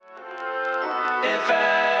If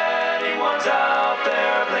anyone's out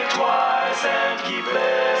there, blink twice and keep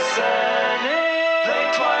listening.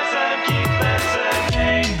 Blink twice and keep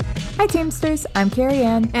listening. Hi Teamsters, I'm Carrie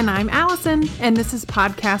Ann. And I'm Allison, and this is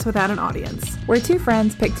Podcast Without an Audience. Where two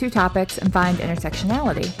friends pick two topics and find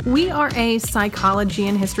intersectionality. We are a psychology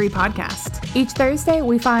and history podcast. Each Thursday,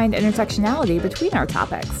 we find intersectionality between our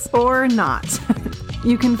topics. Or not.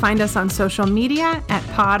 You can find us on social media at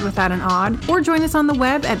Pod Without an Odd, or join us on the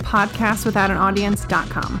web at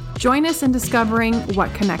podcastwithoutanaudience.com. Join us in discovering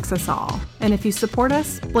what connects us all. And if you support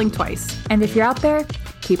us, blink twice. And if you're out there,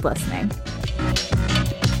 keep listening.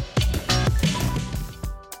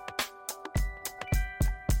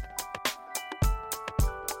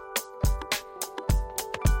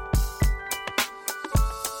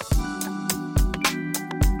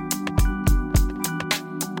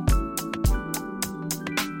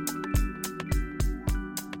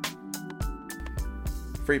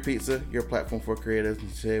 Free Pizza, your platform for creatives.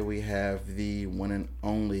 And today we have the one and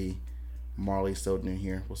only Marley Soden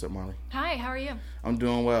here. What's up, Marley? Hi, how are you? I'm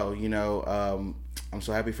doing well. You know, I'm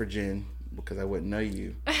so happy for Jen because I wouldn't know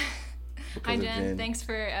you. Hi, Jen. Thanks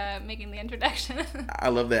for making the introduction. I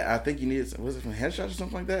love that. I think you needed, was it from Headshots or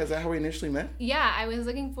something like that? Is that how we initially met? Yeah, I was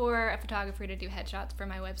looking for a photographer to do headshots for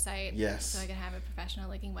my website. Yes. So I could have a professional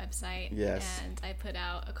looking website. Yes. And I put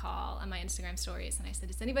out a call on my Instagram stories and I said,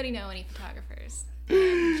 does anybody know any photographers?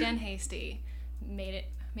 And Jen Hasty made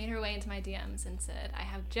her way into my DMs and said, I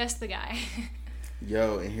have just the guy.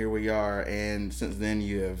 Yo, and here we are. And since then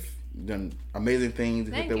you have done amazing things.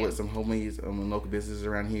 You hooked up with some homies local businesses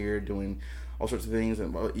around here doing all sorts of things.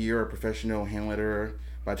 And you're a professional hand letterer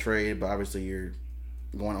by trade, but obviously you're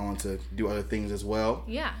going on to do other things as well.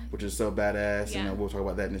 Yeah. Which is so badass. Yeah. And we'll talk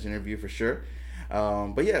about that in this interview for sure.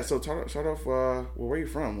 But yeah, so start off, well, where are you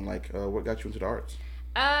from? Like, what got you into the arts?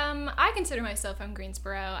 I consider myself from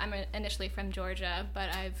Greensboro. I'm initially from Georgia,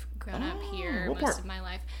 but I've grown up here most of my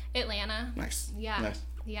life. Atlanta. Nice. Yeah. Nice.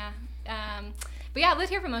 Yeah. But yeah, I lived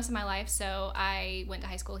here for most of my life, so I went to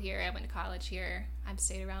high school here. I went to college here. I've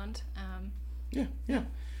stayed around. Yeah. And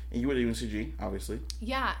you went to UNCG, obviously.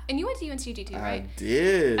 Yeah, and you went to UNCG too, right? I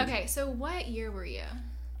did. Okay, so what year were you?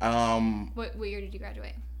 What year did you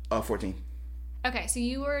graduate? 14. Okay, so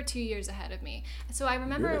you were 2 years ahead of me. So I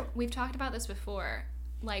remember we've talked about this before.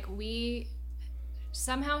 Like, we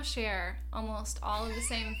somehow share almost all of the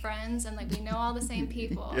same friends, and like we know all the same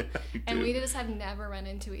people. Yeah, and we just have never run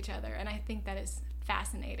into each other, and I think that is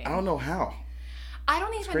fascinating. I don't know how.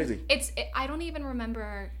 It's crazy. I don't even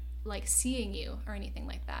remember like seeing you or anything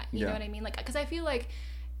like that. You know what I mean? Like, because I feel like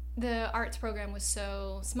the arts program was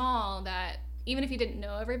so small that even if you didn't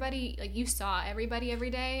know everybody, like you saw everybody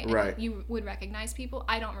every day, and right. you would recognize people.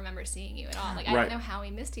 I don't remember seeing you at all. Like, I don't know how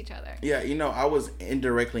we missed each other. Yeah, you know, I was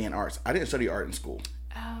indirectly in arts. I didn't study art in school.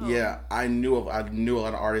 Oh. Yeah, I knew a lot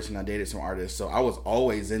of artists, and I dated some artists, so I was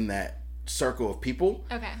always in that circle of people.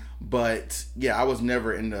 Okay. But yeah, I was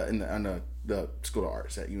never in the School of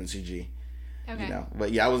Arts at UNCG. Okay. You know,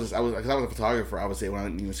 but yeah, because I was a photographer. I would say when I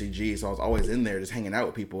went to UNCG, so I was always in there just hanging out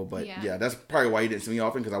with people. But yeah that's probably why you didn't see me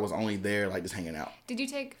often, because I was only there like just hanging out. Did you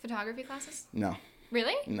take photography classes? No.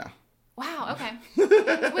 Really? No. Wow. Okay.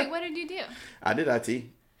 Wait, what did you do? I did IT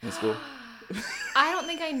in school. I don't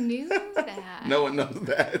think I knew that. No one knows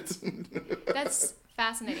that. That's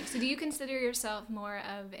fascinating. So, do you consider yourself more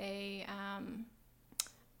of a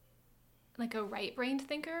like a right-brained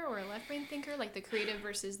thinker or a left-brained thinker, like the creative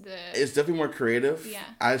versus the... It's definitely more creative. Yeah.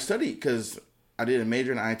 I studied because I did a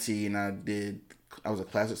major in IT, and I was a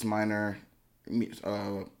classics minor,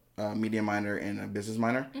 media minor, and a business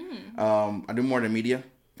minor. I do more than media.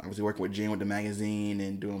 I was working with Jen with the magazine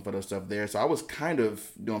and doing photo stuff there. So I was kind of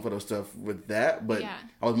doing photo stuff with that, but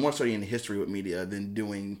I was more studying history with media than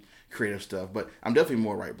doing creative stuff. But I'm definitely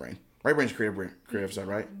more right brain. Right brain's creative stuff,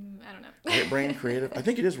 right? I don't know. Right brain, creative. I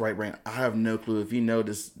think it is right brain. I have no clue. If you know,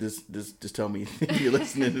 just tell me if you're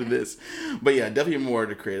listening to this. But yeah, definitely more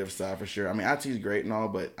the creative side for sure. I mean, IT is great and all,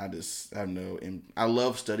 but I have no. I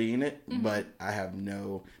love studying it, but I have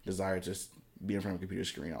no desire to just be in front of a computer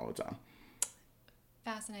screen all the time.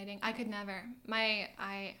 Fascinating. I could never.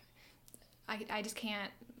 I just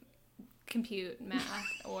can't compute math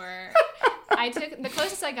or. The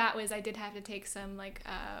closest I got was I did have to take some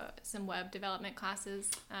some web development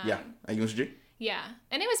classes. At UNCG? Yeah,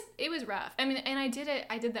 and it was rough. I mean, and I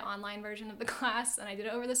did the online version of the class, and I did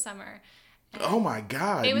it over the summer. Oh my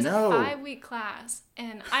God! It was a 5-week class,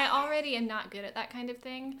 and I already am not good at that kind of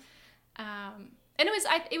thing. And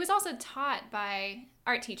it was also taught by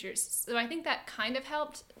art teachers, so I think that kind of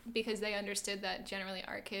helped because they understood that generally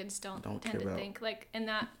art kids don't tend to think like in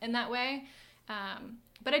that way.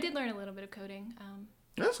 But I did learn a little bit of coding.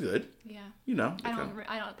 That's good. Yeah. You know. I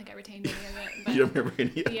don't think I retained any of it. But You don't remember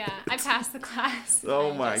any of yeah, it? I passed the class.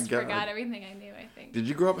 Oh I my just God. forgot everything I knew, I think. Did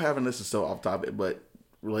you grow up having, this is so off topic, but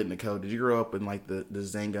relating to code, did you grow up in like the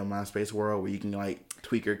Zynga MySpace world where you can like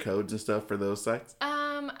tweak your codes and stuff for those sites?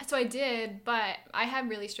 So I did, but I had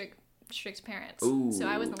really strict parents. Ooh, so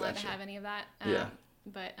I wasn't allowed gotcha. to have any of that. Yeah.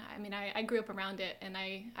 But I mean, I grew up around it, and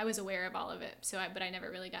I was aware of all of it. But I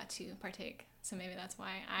never really got to partake. So maybe that's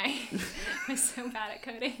why I was so bad at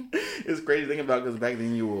coding. It's crazy to think about because back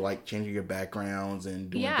then you were like changing your backgrounds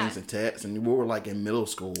and doing Yeah. things in text, and we were like in middle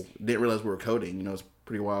school. Didn't realize we were coding. You know, it's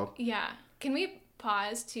pretty wild. Yeah. Can we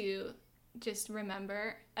pause to just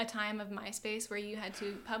remember a time of MySpace where you had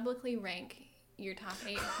to publicly rank your top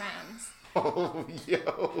 8 friends? Oh,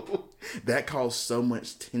 yo. That caused so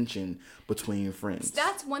much tension between friends.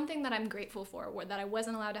 That's one thing that I'm grateful for, that I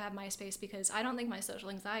wasn't allowed to have MySpace, because I don't think my social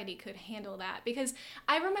anxiety could handle that. Because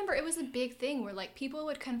I remember it was a big thing where like people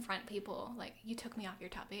would confront people like, you took me off your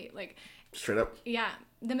top 8. Like, Straight up. yeah,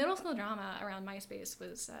 the middle school drama around MySpace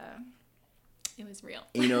was it was real.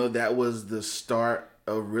 You know, that was the start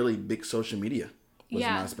of really big social media. Was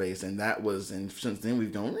Yeah. MySpace, and that was, and since then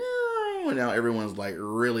we've gone. And now everyone's like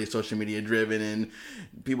really social media driven, and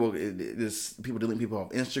people deleting people off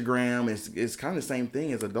Instagram. It's kind of the same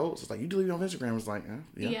thing as adults. It's like you delete me off Instagram. It's like,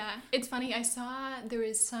 yeah. Yeah, it's funny. I saw there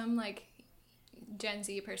was some like Gen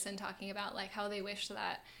Z person talking about like how they wish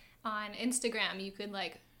that on Instagram you could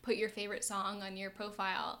like put your favorite song on your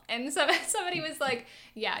profile, and somebody was like,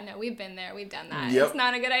 yeah, no, we've been there, we've done that. Yep. It's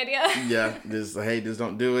not a good idea. Yeah, just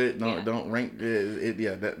don't do it. Yeah. Don't rank it.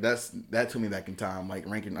 Yeah, that took me back in time. Like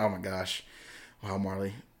ranking. Oh my gosh, wow,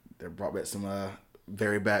 Marley, that brought back some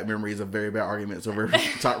very bad memories of very bad arguments over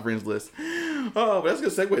top friends list. Oh, but that's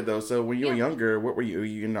a good segue though. So when you were younger, what were you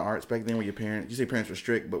into arts back then? Were your parents? You say parents were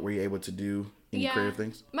strict, but were you able to do any creative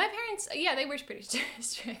things? My parents, yeah, they were pretty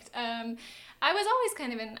strict. I was always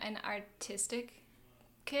kind of an artistic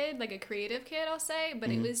kid, like a creative kid, I'll say,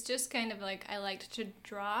 but it was just kind of like I liked to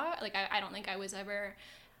draw. Like I don't think I was ever,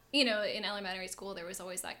 in elementary school there was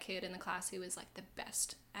always that kid in the class who was like the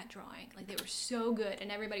best at drawing. Like they were so good,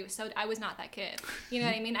 and everybody was I was not that kid. You know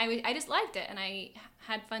what I mean? I just liked it, and I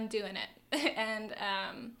had fun doing it. And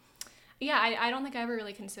I don't think I ever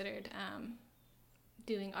really considered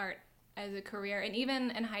doing art as a career. And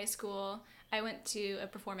even in high school, I went to a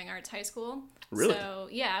performing arts high school. Really? So,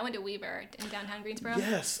 yeah, I went to Weaver in downtown Greensboro.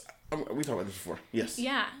 Yes, we talked about this before. Yes.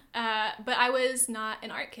 Yeah, but I was not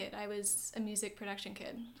an art kid. I was a music production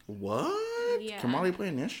kid. What? Yeah. Can Molly play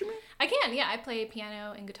an instrument? I can, yeah. I play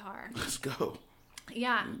piano and guitar. Let's go.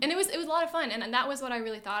 Yeah, and it was a lot of fun, and that was what I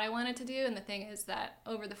really thought I wanted to do. And the thing is that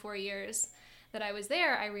over the 4 years that I was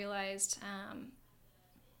there, I realized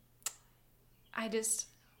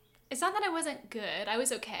it's not that I wasn't good. I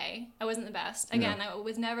was okay. I wasn't the best. Again, I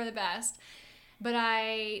was never the best, but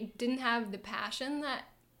I didn't have the passion that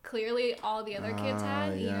clearly all the other kids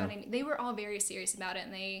had. You know what I mean? They were all very serious about it,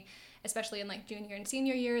 and they, especially in like junior and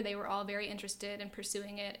senior year, they were all very interested in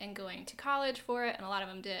pursuing it and going to college for it, and a lot of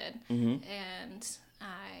them did. And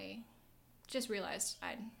I just realized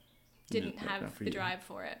I didn't have the drive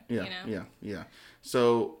for it. Yeah, yeah.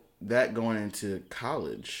 So that going into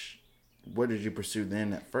college, what did you pursue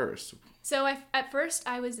then at first? So at first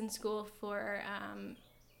I was in school for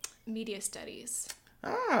media studies.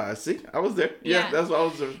 Ah, see, I was there. Yeah, Yeah. that's what I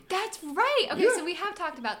was there. That's right. Okay, Yeah. so we have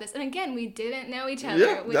talked about this, and again, we didn't know each other.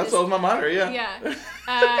 Yeah, We that's just- what was my minor. Yeah.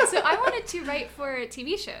 Yeah. So I wanted to write for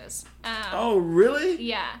TV shows. Oh, really?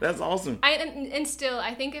 Yeah. That's awesome. And still,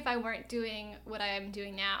 I think if I weren't doing what I am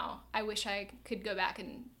doing now, I wish I could go back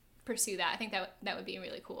and pursue that. I think that would be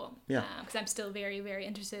really cool. Yeah. Because I'm still very, very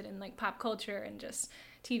interested in like pop culture and just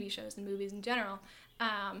TV shows and movies in general.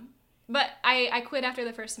 But I quit after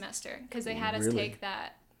the first semester because they had us Really? take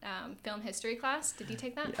that film history class. Did you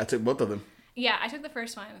take that? I took both of them. Yeah, I took the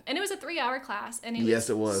first one, and it was a 3-hour class, and Yes,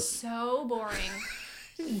 it was. so boring.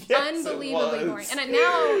 Yes, Unbelievably it was. boring. And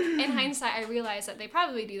now, in hindsight, I realize that they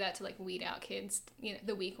probably do that to like weed out kids,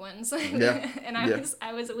 the weak ones. Yeah. And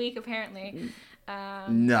I was weak apparently.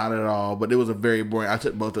 Not at all, but it was a very boring. I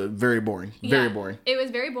took both of them. Very boring. Very Yeah, boring. It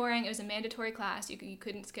was very boring. It was a mandatory class. You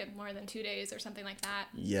couldn't skip more than 2 days or something like that.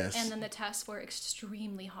 Yes. And then the tests were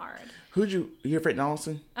extremely hard. You hear Frank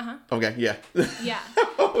Donaldson? Uh-huh. Okay, yeah. Yeah.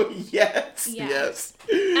 Oh, yes. Yeah. Yes.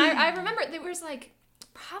 And I remember there was like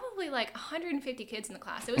probably like 150 kids in the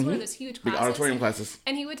class. It was one of those huge Big classes. auditorium classes.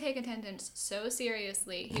 And he would take attendance so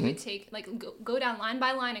seriously. He Mm-hmm. would take, like, go down line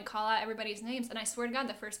by line and call out everybody's names. And I swear to God,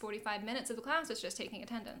 the first 45 minutes of the class was just taking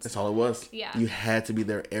attendance. That's all it was. Yeah. You had to be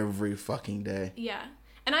there every fucking day. Yeah.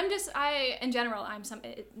 And in general, I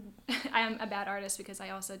am a bad artist because I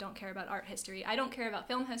also don't care about art history. I don't care about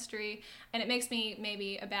film history, and it makes me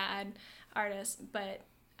maybe a bad artist. But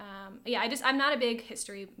I'm not a big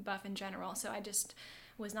history buff in general, so I just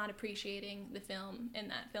was not appreciating the film in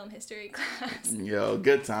that film history class. Yo,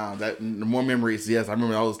 good time. That more memories. Yes, I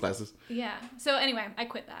remember all those classes. Yeah. So anyway, I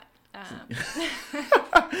quit that.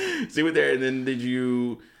 So you were there, and then did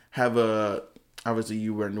you have obviously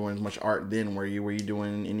you weren't doing as much art then, were you? Were you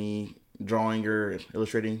doing any drawing or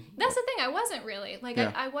illustrating? That's the thing, I wasn't really. Like,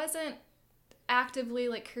 Yeah. I wasn't actively,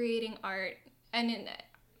 like, creating art. And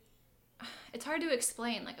it's hard to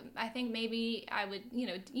explain. Like, I think maybe I would,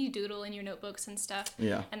 you doodle in your notebooks and stuff.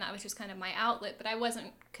 Yeah. And that was just kind of my outlet. But I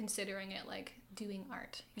wasn't considering it, like, doing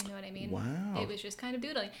art. You know what I mean? Wow. It was just kind of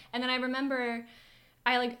doodling. And then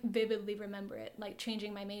I like, vividly remember it, like,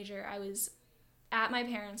 changing my major. I was at my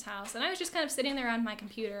parents' house, and I was just kind of sitting there on my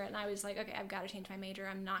computer, and I was like, okay, I've got to change my major.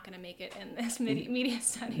 I'm not going to make it in this media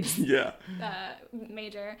studies Yeah.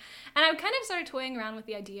 major. And I kind of started toying around with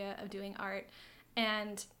the idea of doing art,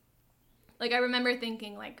 and, like, I remember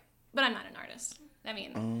thinking, like, but I'm not an artist. I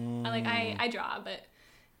mean, I draw, but,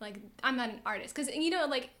 like, I'm not an artist. Because,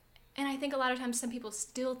 like, and I think a lot of times some people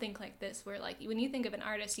still think like this, where, like, when you think of an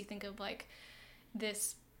artist, you think of, like,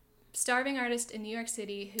 this starving artist in New York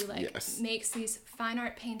City who, like, Yes. makes these fine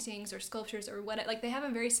art paintings or sculptures or what, like, they have a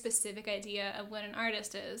very specific idea of what an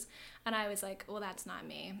artist is. And I was like, well, that's not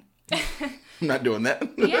me. I'm not doing that.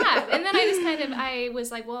 Yeah. And then I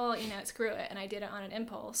was like, well, screw it. And I did it on an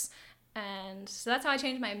impulse. And so that's how I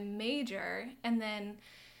changed my major. And then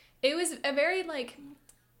it was a very, like,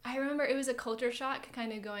 I remember it was a culture shock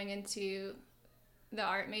kind of going into the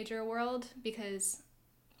art major world, because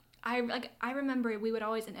I remember we would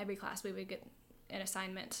always, in every class, we would get an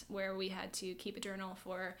assignment where we had to keep a journal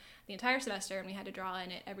for the entire semester, and we had to draw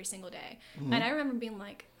in it every single day. Mm-hmm. And I remember being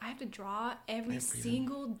like, I have to draw every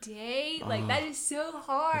single day? Like, that is so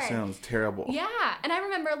hard. That sounds terrible. Yeah. And I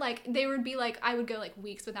remember, like, they would be like, I would go, like,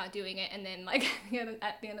 weeks without doing it, and then, like,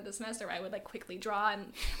 at the end of the semester, I would, like, quickly draw,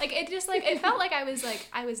 and, like, it just, like, it felt like I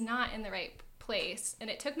was not in the right place, and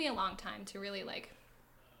it took me a long time to really, like,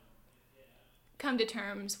 come to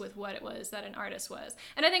terms with what it was that an artist was.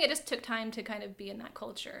 And I think it just took time to kind of be in that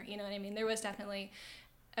culture, you know what I mean? There was definitely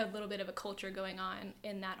a little bit of a culture going on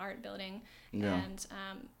in that art building. Yeah.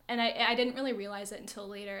 And I didn't really realize it until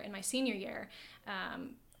later in my senior year.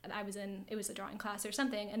 It was a drawing class or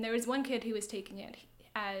something, and there was one kid who was taking it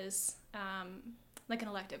as like an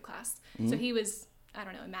elective class. Mm-hmm. So he was, I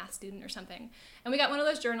don't know, a math student or something. And we got one of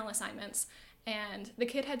those journal assignments, and the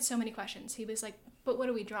kid had so many questions. He was like, but what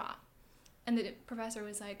do we draw? And the professor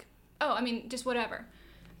was like, oh, I mean, just whatever.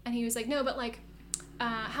 And he was like, no, but, like,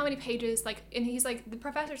 how many pages? Like, and he's like, the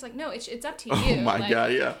professor's like, no, it's up to you. Oh my like,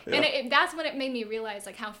 God, yeah. And that's when it made me realize,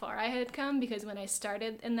 like, how far I had come, because when I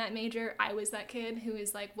started in that major, I was that kid who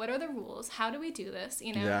was like, what are the rules? How do we do this?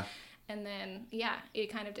 Yeah. And then, yeah, it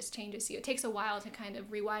kind of just changes you. It takes a while to kind of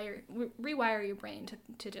rewire your brain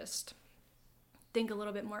to just think a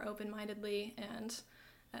little bit more open-mindedly and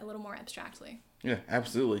a little more abstractly. Yeah,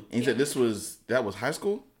 absolutely. And you said that was high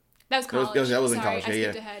school? That was college. That was in Sorry, college. I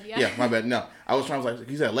Yeah, skipped ahead. Yeah, my bad. No, I was trying to, like,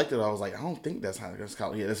 you said elected. I was like, I don't think that's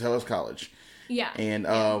college. Yeah, that was college. Yeah.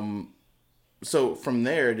 And so from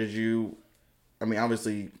there,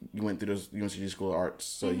 obviously you went through those UNCG School of Arts,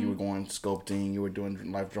 so you were going sculpting, you were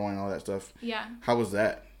doing life drawing, all that stuff. Yeah. How was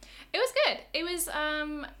that? It was good. It was,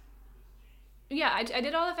 I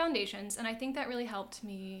did all the foundations, and I think that really helped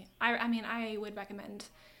me. I mean, I would recommend,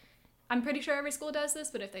 I'm pretty sure every school does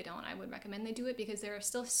this, but if they don't, I would recommend they do it, because there are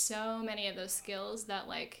still so many of those skills that,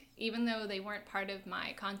 like, even though they weren't part of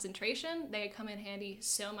my concentration, they come in handy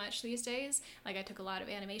so much these days. Like, I took a lot of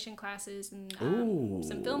animation classes and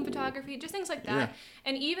some film photography, just things like that. Yeah.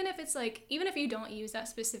 And even if you don't use that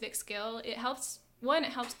specific skill, it helps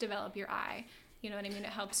develop your eye. You know what I mean? It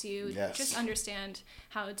helps you just understand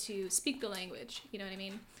how to speak the language. You know what I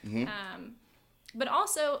mean? Mm-hmm. But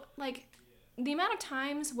also, like, the amount of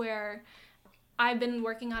times where I've been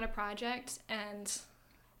working on a project and,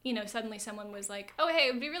 suddenly someone was like, oh, hey,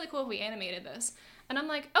 it would be really cool if we animated this. And I'm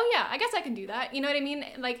like, oh, yeah, I guess I can do that. You know what I mean?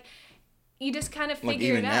 Like, you just kind of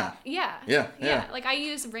figure it out. Yeah. Yeah. Like, I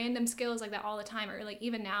use random skills like that all the time. Or, like,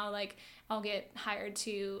 even now, like, I'll get hired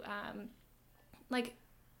to,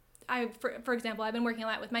 for example, I've been working a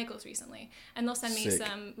lot with Michaels recently, and they'll send me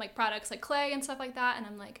some, like, products like clay and stuff like that, and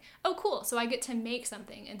I'm like, oh, cool, so I get to make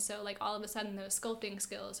something. And so, like, all of a sudden those sculpting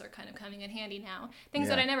skills are kind of coming in handy now, things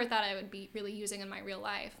that I never thought I would be really using in my real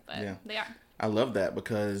life, but they are. I love that,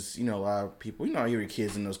 because a lot of people, I hear your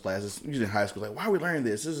kids in those classes, usually in high school, like, why are we learning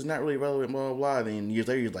this is not really relevant, blah blah blah. Then years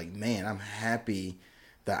later you're like, man, I'm happy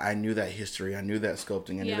that I knew that history, I knew that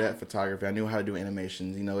sculpting, I knew Yeah. that photography, I knew how to do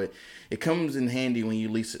animations. You know, it comes in handy when you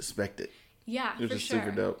least expect it. Yeah, Which for is sure.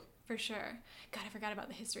 super dope. For sure. God, I forgot about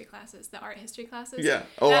the history classes, the art history classes. Yeah.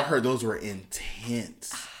 Oh, I That- heard those were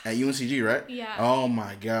intense at UNCG, right? Yeah. Oh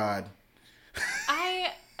my God.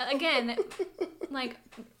 Again, like,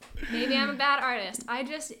 maybe I'm a bad artist. I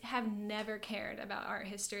just have never cared about art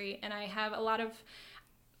history, and I have a lot of,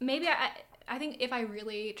 maybe I think if I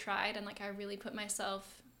really tried and, like, I really put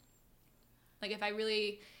myself, like, if I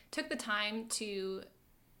really took the time to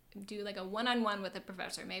do, like, a one-on-one with a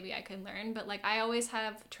professor, maybe I could learn, but, like, I always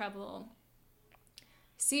have trouble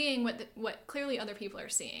seeing what clearly other people are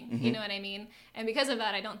seeing. You know what I mean? And because of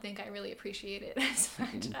that, I don't think I really appreciate it as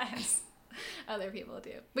much as other people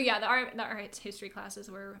do. But yeah, the art history classes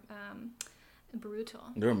were brutal.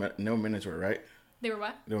 They were mandatory, right? They were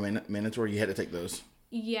what? They were mandatory. You had to take those.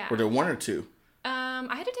 Yeah. Were there one or two?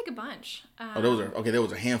 I had to take a bunch. Oh, those are okay. There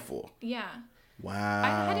was a handful. Yeah. Wow.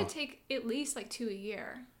 I had to take at least like 2 a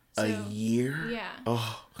year. So, a year. Yeah.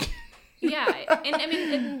 Oh. Yeah, and I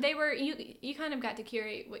mean, and they were you kind of got to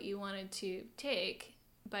curate what you wanted to take,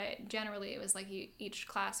 but generally it was like each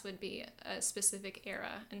class would be a specific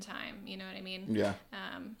era in time. You know what I mean? Yeah.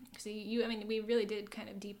 So I mean, we really did kind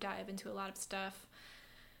of deep dive into a lot of stuff.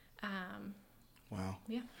 Wow.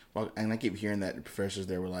 Yeah. Well, and I keep hearing that the professors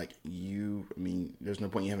there were like, I mean, there's no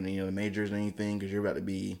point in you having any other majors or anything because you're about to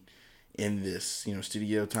be in this,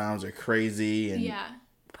 studio times are crazy and Yeah.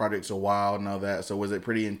 projects are wild and all that. So was it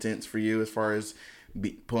pretty intense for you as far as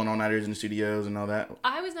pulling all-nighters in the studios and all that?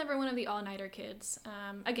 I was never one of the all-nighter kids.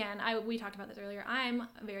 Again, we talked about this earlier. I'm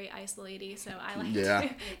a very isolated, so I like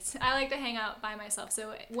I like to hang out by myself.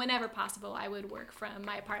 So whenever possible, I would work from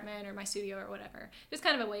my apartment or my studio or whatever, just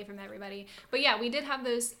kind of away from everybody. But yeah, we did have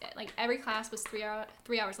those. Like every class was 3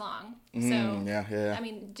 hours long. So yeah. I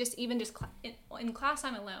mean, in class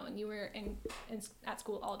time alone, you were at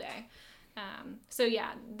school all day. So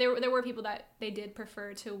yeah, there were people that they did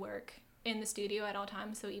prefer to work in the studio at all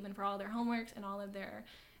times. So even for all their homeworks and all of their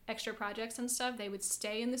extra projects and stuff, they would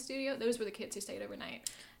stay in the studio. Those were the kids who stayed overnight.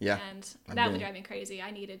 Yeah. And that would drive me crazy.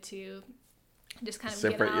 I needed to just kind of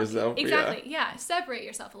separate get out. yourself. Exactly. Yeah. Separate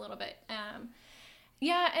yourself a little bit.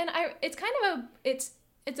 Yeah. And it's kind of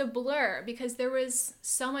it's a blur because there was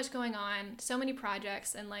so much going on, so many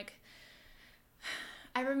projects. And like,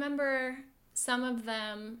 I remember some of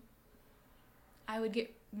them I would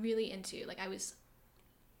get really into. Like I was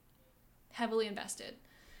heavily invested,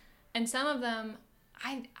 and some of them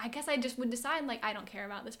I guess I just would decide like I don't care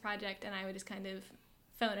about this project and I would just kind of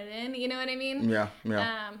phone it in, you know what I mean? Yeah.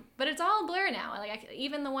 But it's all a blur now. Like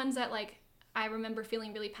even the ones that like I remember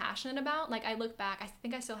feeling really passionate about, like I look back, I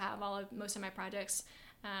think I still have most of my projects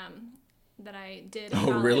that I did in Oh,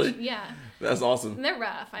 college. really? Yeah. That's awesome. And they're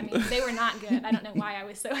rough. I mean, they were not good. I don't know why I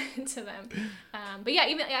was so into them. But yeah,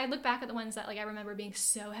 even I look back at the ones that like I remember being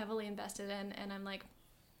so heavily invested in, and I'm like,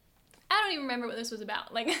 I don't even remember what this was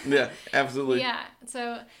about. Like, Yeah, absolutely. yeah.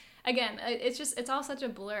 So again, it's all such a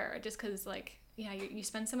blur just because like, yeah, you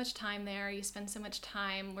spend so much time there, you spend so much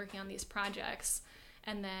time working on these projects,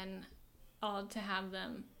 and then all to have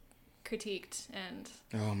them critiqued and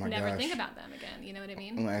Oh my never gosh. think about them again. You know what I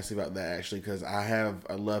mean? I'm gonna ask you about that actually because I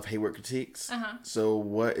love Hayward critiques. Uh-huh. So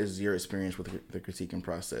what is your experience with the critiquing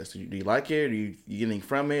process? Do you like it? Do you get anything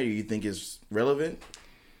from it? Do you think it's relevant?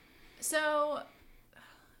 So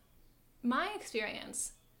my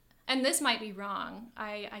experience, and this might be wrong,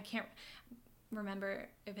 I can't remember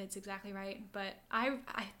if it's exactly right, but I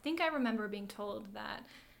think I remember being told that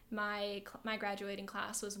my graduating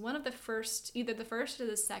class was one of the first, either the first or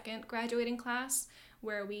the second graduating class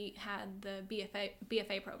where we had the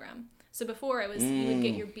BFA program. So before it was you would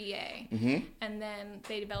get your BA, and then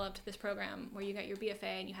they developed this program where you got your BFA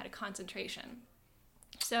and you had a concentration.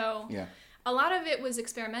 So Yeah. a lot of it was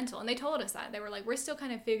experimental, and they told us that. They were like, we're still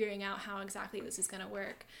kind of figuring out how exactly this is going to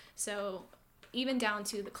work. So even down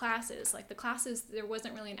to the classes, like the classes, there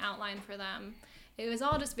wasn't really an outline for them. It was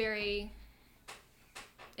all just very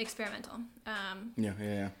experimental.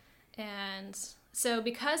 Yeah. And so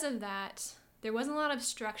because of that, there wasn't a lot of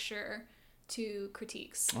structure to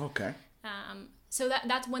critiques. Okay. So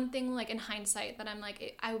that's one thing, like in hindsight, that I'm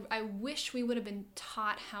like, I wish we would have been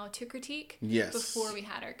taught how to critique Yes. before we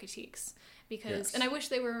had our critiques, because Yes. and I wish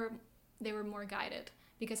they were more guided,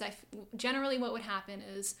 because generally what would happen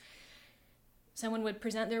is someone would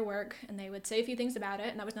present their work and they would say a few things about it,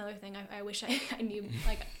 and that was another thing I wish I knew,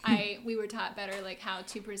 like we were taught better, like how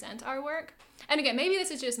to present our work. And again, maybe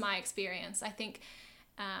this is just my experience. I think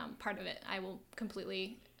part of it I will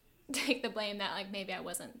completely take the blame that like maybe I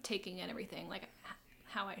wasn't taking in everything like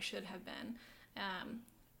how I should have been,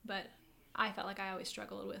 but I felt like I always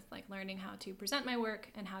struggled with like learning how to present my work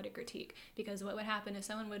and how to critique, because what would happen is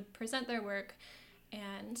someone would present their work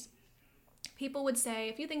and people would say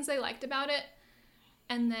a few things they liked about it,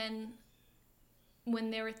 and then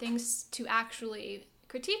when there were things to actually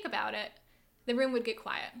critique about it, the room would get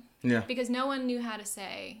quiet. Yeah. Because no one knew how to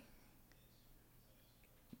say,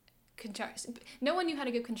 no one knew how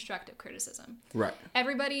to give constructive criticism. Right.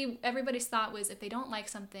 Everybody's thought was if they don't like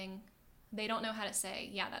something, they don't know how to say,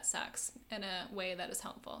 yeah, that sucks, in a way that is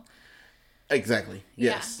helpful. Exactly.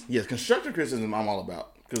 Yes. Yeah. Yes. Constructive criticism I'm all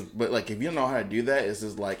about. But like, if you don't know how to do that, it's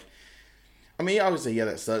just like, I mean, you always say, yeah,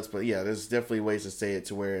 that sucks, but yeah, there's definitely ways to say it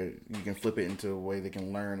to where you can flip it into a way they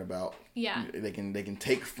can learn about. Yeah. They can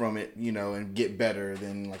take from it, you know, and get better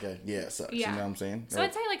than like yeah, it sucks. Yeah. You know what I'm saying? So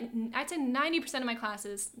I'd say 90% of my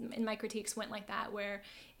classes in my critiques went like that, where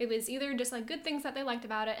it was either just like good things that they liked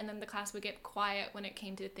about it, and then the class would get quiet when it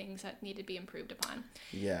came to things that needed to be improved upon.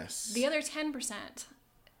 Yes. The other 10%,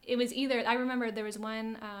 it was either, I remember there was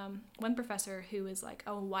one professor who was like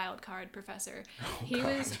a wild card professor. He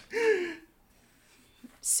was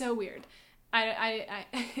so weird. But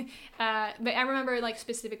I remember like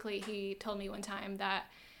specifically he told me one time that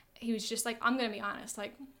he was just like, I'm gonna be honest,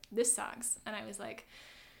 like, this sucks. And I was like,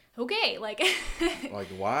 okay, like like,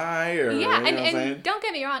 why? Or, yeah, you know and don't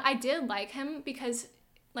get me wrong, I did like him because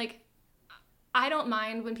like I don't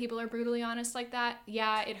mind when people are brutally honest like that.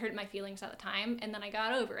 Yeah, it hurt my feelings at the time, and then I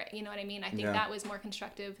got over it. You know what I mean? I think that was more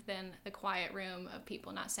constructive than the quiet room of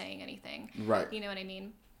people not saying anything. Right. You know what I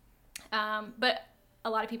mean? But a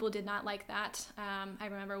lot of people did not like that. I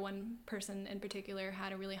remember one person in particular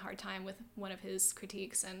had a really hard time with one of his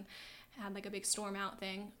critiques and had like a big storm out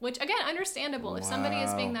thing, which again, understandable if somebody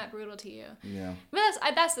is being that brutal to you. Yeah. But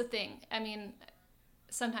that's the thing. I mean,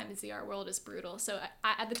 sometimes the art world is brutal. So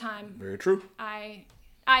at the time, Very true. I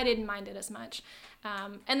didn't mind it as much.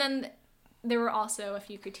 And then there were also a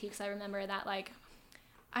few critiques I remember that like,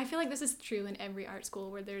 I feel like this is true in every art school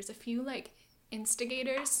where there's a few like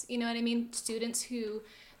instigators, you know what I mean? Students who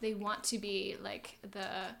they want to be like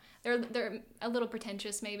they're a little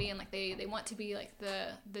pretentious maybe, and like they want to be like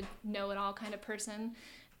the know-it-all kind of person,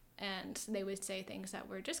 and they would say things that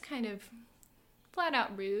were just kind of flat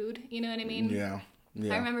out rude, you know what I mean? Yeah.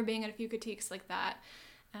 I remember being in a few critiques like that.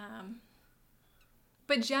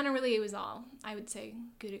 But generally it was all, I would say,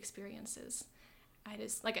 good experiences. I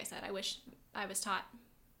just, like I said, I wish I was taught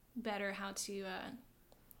better how to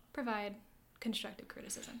provide constructive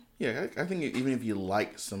criticism. Yeah, I think even if you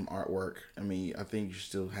like some artwork, I mean, I think you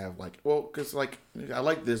still have like, well, because like, I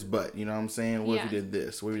like this, but, you know what I'm saying? What if you did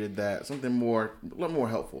this? What if you did that? Something more, a lot more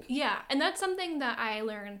helpful. Yeah, and that's something that I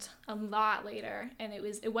learned a lot later, and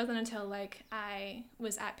it wasn't until like I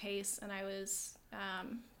was at Pace and I was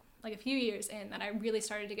like a few years in that I really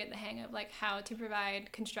started to get the hang of like how to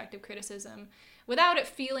provide constructive criticism without it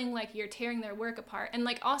feeling like you're tearing their work apart, and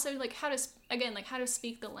like also like how to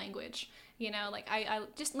speak the language. You know, like I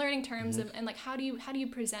just learning terms of, and like how do you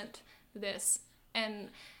present this? And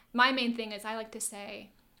my main thing is I like to say,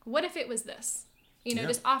 what if it was this? You know,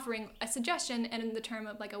 just offering a suggestion and in the term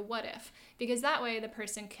of like a what if, because that way the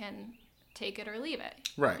person can take it or leave it.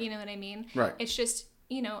 Right. You know what I mean? Right. It's just,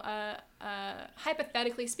 you know,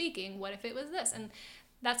 hypothetically speaking, what if it was this? And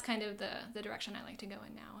that's kind of the direction I like to go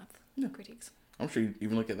in now with critiques. I'm sure you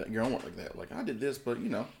even look at your own work like that. Like, I did this, but, you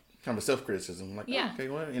know, kind of self-criticism. Like, Yeah. oh, okay,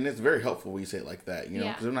 well, and it's very helpful when you say it like that, you know,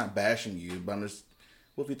 Yeah. because they're not bashing you, but I'm just,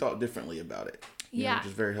 what if you thought differently about it? You know, which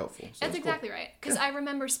is very helpful. So That's exactly cool. right. Because I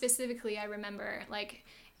remember specifically, like,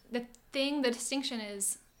 the distinction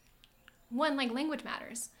is, one, like, language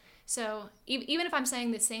matters. So even if I'm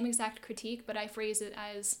saying the same exact critique, but I phrase it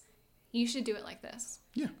as, you should do it like this.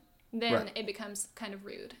 Yeah. Then it becomes kind of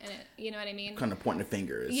rude, and you know what I mean? Kind of pointing a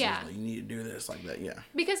finger. It's Yeah. like, you need to do this, like that, yeah.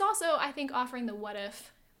 Because also, I think offering the what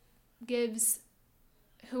if gives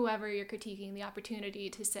whoever you're critiquing the opportunity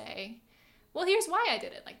to say, well, here's why I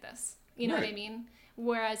did it like this. You know what I mean?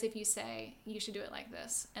 Whereas if you say, you should do it like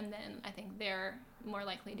this, and then I think they're more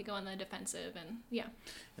likely to go on the defensive, and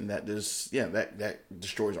And that just, that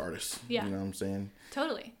destroys artists. Yeah. You know what I'm saying?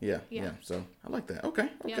 Totally. Yeah. Yeah. So I like that. Okay.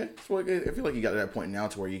 Yeah. So I feel like you got to that point now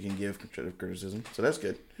to where you can give constructive criticism. So that's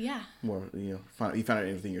good. Yeah. More, you know, you found out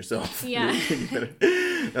everything yourself. Yeah.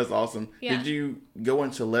 That's awesome. Yeah. Did you go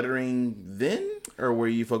into lettering then, or were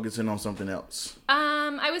you focusing on something else?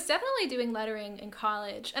 I was definitely doing lettering in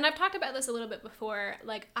college, and I've talked about this a little bit before.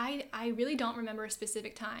 Like, I really don't remember a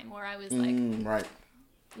specific time where I was like, Right.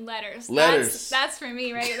 letters. Letters. That's for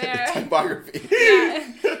me right there. Typography. Yeah.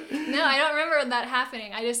 No, I don't remember that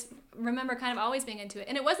happening. I just remember kind of always being into it.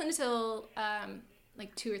 And it wasn't until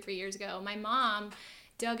like 2 or 3 years ago, my mom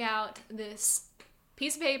dug out this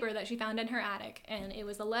piece of paper that she found in her attic, and it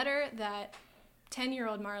was a letter that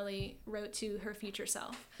 10-year-old Marley wrote to her future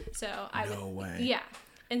self. So No way. Yeah.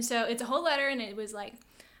 And so it's a whole letter, and it was like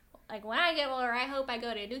when I get older, I hope I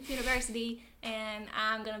go to Duke University, and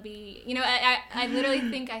I'm gonna be, I literally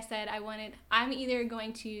think I said I'm either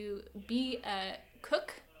going to be a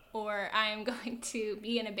cook or I'm going to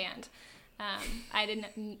be in a band. I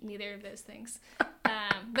didn't neither of those things.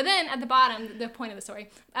 But then at the bottom, the point of the story,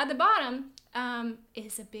 at the bottom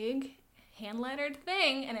is a big hand-lettered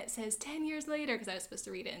thing, and it says 10 years later, because I was supposed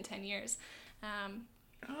to read it in 10 years.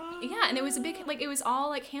 Yeah, and it was a big, it was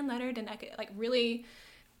all, hand-lettered and, really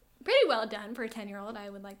pretty well done for a 10-year-old, I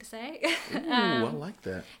would like to say. Ooh, I like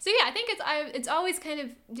that. So, yeah, I think it's always kind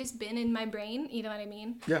of just been in my brain, you know what I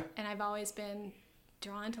mean? Yeah. And I've always been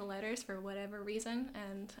drawn to letters for whatever reason,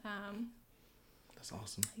 and That's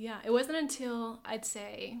awesome. yeah, it wasn't until I'd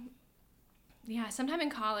say, sometime in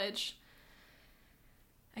college,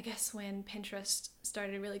 I guess when Pinterest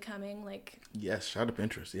started really coming, Yes, shout out to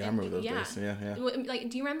Pinterest. Yeah, I remember those days. Yeah.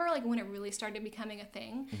 do you remember when it really started becoming a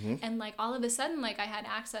thing? Mm-hmm. And all of a sudden, I had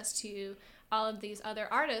access to all of these other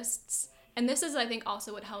artists, and this is, I think,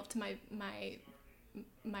 also what helped my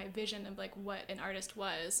vision of what an artist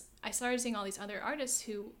was. I started seeing all these other artists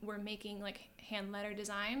who were making hand letter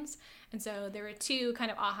designs, and so there were two kind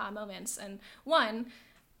of aha moments. And one,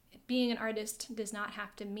 being an artist does not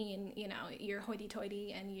have to mean you're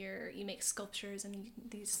hoity-toity and you make sculptures and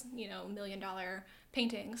these $1 million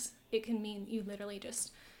paintings. It can mean you literally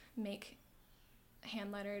just make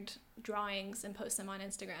hand lettered drawings and post them on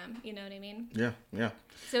Instagram. You know what I mean? Yeah.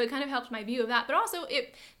 So it kind of helped my view of that, but also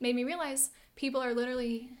it made me realize people are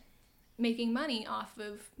literally making money off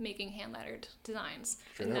of making hand lettered designs.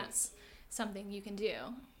 Straight and up. that's something you can do,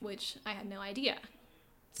 which I had no idea.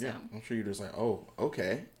 So, Yeah, I'm sure you're just oh,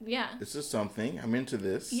 okay. Yeah. This is something. I'm into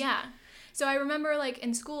this. Yeah. So I remember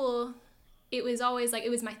in school, it was always it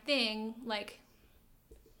was my thing,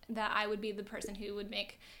 that I would be the person who would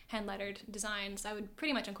make hand lettered designs. I would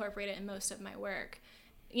pretty much incorporate it in most of my work.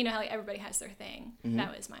 You know how everybody has their thing. Mm-hmm.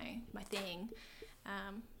 That was my thing.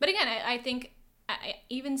 But again, I think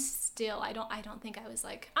even still, I don't think I was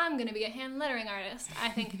I'm gonna be a hand lettering artist. I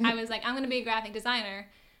think I was I'm gonna be a graphic designer.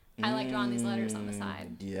 I like drawing these letters on the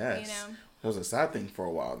side. Yes. That was a side thing for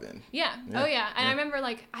a while then. Yeah. Oh yeah. And I remember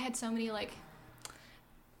I had so many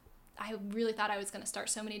I really thought I was going to start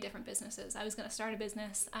so many different businesses. I was going to start a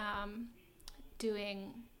business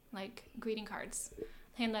doing greeting cards,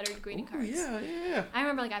 hand lettered greeting cards. Yeah. I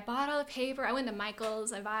remember I bought all the paper. I went to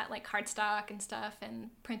Michael's. I bought cardstock and stuff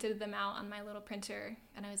and printed them out on my little printer.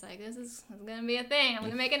 And I was this is going to be a thing. I'm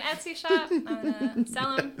going to make an Etsy shop. I'm going to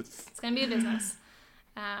sell them. It's going to be a business.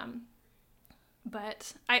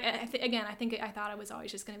 But I thought it was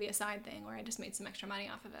always just going to be a side thing where I just made some extra money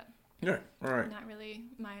off of it. Yeah. All right. Not really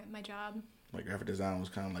my job. Graphic design was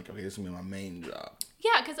kind of okay, this is going to be my main job.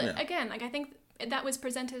 Yeah, because again, I think that was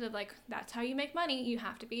presented of that's how you make money. You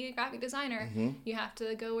have to be a graphic designer. Mm-hmm. You have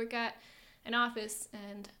to go work at an office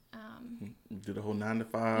and do the whole 9 to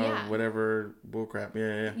 5, whatever bullcrap.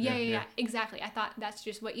 Yeah. Exactly. I thought that's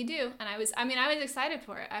just what you do, and I was excited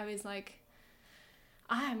for it. I was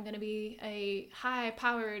I'm gonna be a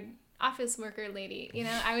high-powered office worker lady.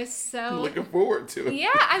 I was so looking forward to it. Yeah,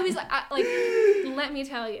 I was let me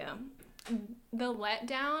tell you, the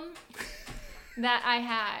letdown that I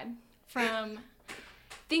had from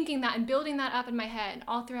thinking that and building that up in my head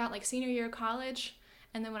all throughout senior year of college,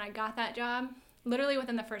 and then when I got that job, literally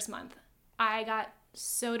within the first month, I got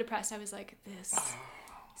so depressed. I was this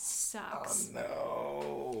sucks.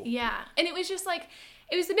 Oh no. Yeah, and it was just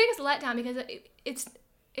it was the biggest letdown because it's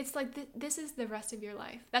this is the rest of your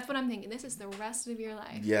life. That's what I'm thinking. This is the rest of your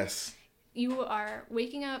life. Yes. You are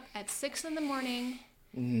waking up at 6 a.m,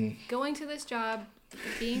 going to this job,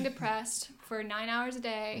 being depressed for 9 hours a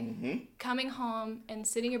day, coming home and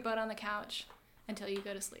sitting your butt on the couch until you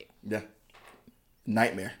go to sleep. Yeah.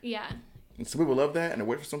 Nightmare. Yeah. And some people love that and it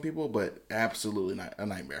works for some people, but absolutely not a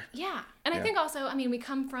nightmare. Yeah. And I think also, we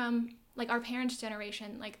come from our parents'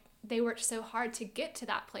 generation, they worked so hard to get to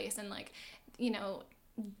that place, and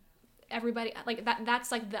everybody that's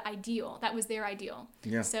the ideal. That was their ideal.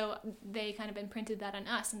 Yeah. So they kind of imprinted that on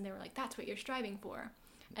us, and they were that's what you're striving for.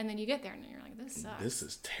 And then you get there and you're this sucks. This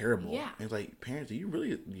is terrible. Yeah. It's parents, do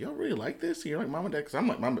y'all really like this? And you're mom and dad, because I'm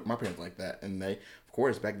my parents like that, and they, of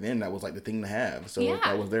course, back then that was the thing to have. So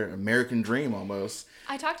that was their American dream almost.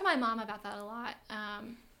 I talked to my mom about that a lot,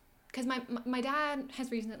 because my dad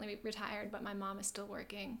has recently retired, but my mom is still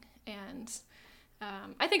working, and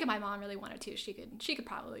I think if my mom really wanted to, she could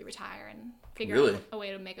probably retire and figure out a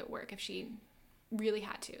way to make it work if she really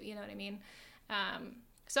had to. You know what I mean?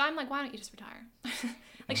 So I'm like, why don't you just retire?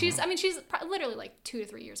 Like she's literally like 2 to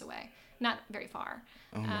 3 years away, not very far.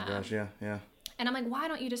 Oh my gosh, yeah. And I'm like, why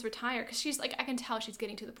don't you just retire? Because she's like, I can tell she's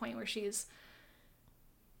getting to the point where she's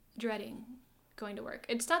dreading going to work.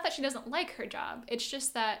 It's not that she doesn't like her job. It's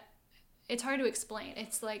just that it's hard to explain.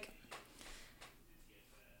 It's like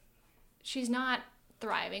she's not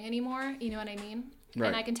thriving anymore. You know what I mean? Right.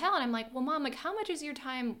 And I can tell. And I'm like, well, Mom, like, how much is your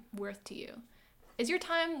time worth to you? Is your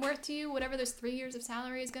time worth to you whatever those 3 years of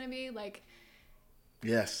salary is going to be? Like,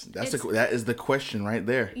 yes, that is the question right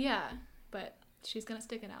there. yeah, but she's going to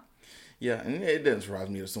stick it out. Yeah, and it doesn't surprise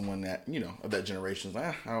me to someone that, of that generation is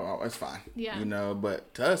like, it's fine. Yeah.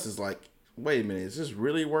 But to us, it's like, wait a minute, is this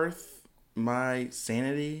really worth my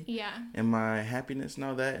sanity? Yeah. And my happiness and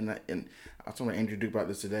all that? And I was talking to Andrew Duke about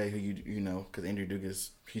this today, who you know, because Andrew Duke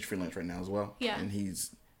he's freelance right now as well. Yeah. And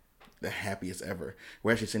he's the happiest ever.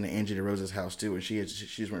 We're actually sitting at Angie DeRosa's house too, and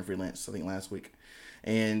she's went freelance, I think, last week.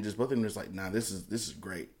 And just both of them just like, nah, this is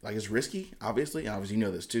great. Like, it's risky, obviously. And obviously you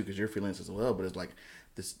know this too, because you're freelance as well. But it's like,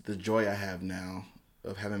 the joy I have now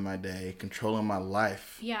of having my day, controlling my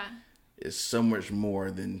life. Yeah. Is so much more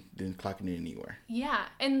than clocking in anywhere. Yeah.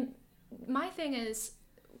 And my thing is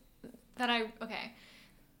that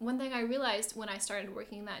one thing I realized when I started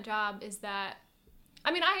working that job is that,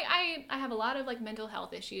 I mean, I have a lot of like mental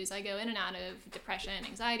health issues. I go in and out of depression,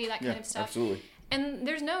 anxiety, that kind of stuff. Absolutely. And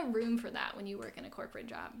there's no room for that when you work in a corporate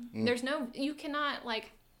job. You cannot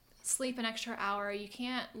like sleep an extra hour. You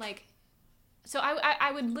can't like, so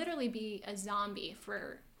I would literally be a zombie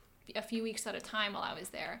for a few weeks at a time while I was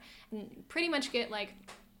there, and pretty much get like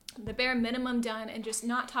the bare minimum done and just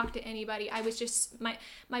not talk to anybody. I was just,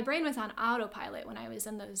 my brain was on autopilot when I was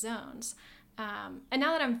in those zones. And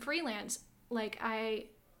now that I'm freelance, like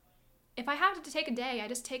if I have to take a day, I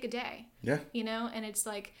just take a day. Yeah. And it's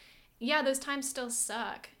like, yeah, those times still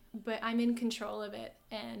suck, but I'm in control of it,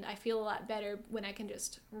 and I feel a lot better when I can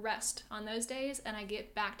just rest on those days, and I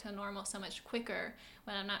get back to normal so much quicker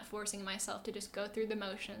when I'm not forcing myself to just go through the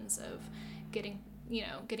motions of getting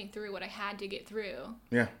through what I had to get through.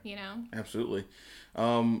 Yeah. Absolutely.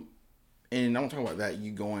 And I want to talk about that,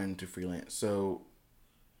 you going to freelance. So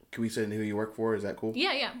can we say who you work for? Is that cool?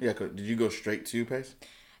 Yeah. Yeah, cool. Did you go straight to Pace?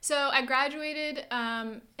 So I graduated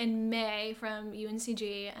in May from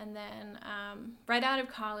UNCG, and then right out of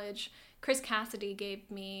college, Chris Cassidy gave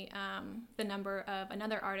me the number of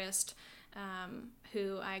another artist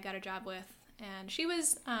who I got a job with. And she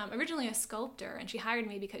was originally a sculptor, and she hired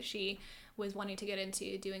me because she was wanting to get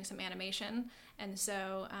into doing some animation. And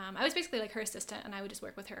so I was basically like her assistant, and I would just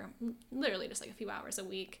work with her literally just like a few hours a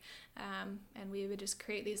week. And we would just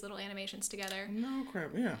create these little animations together. No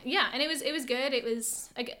crap, yeah. Yeah, and it was good. It was,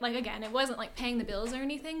 like, again, it wasn't like paying the bills or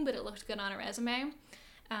anything, but it looked good on a resume.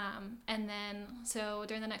 And then, so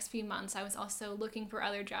during the next few months, I was also looking for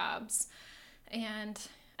other jobs. And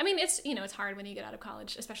I mean, it's hard when you get out of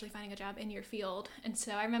college, especially finding a job in your field. And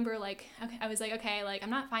so I remember I was like, okay, like I'm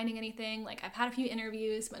not finding anything. Like I've had a few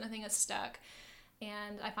interviews, but nothing has stuck.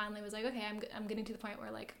 And I finally was like, okay, I'm getting to the point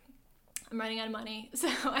where like I'm running out of money. So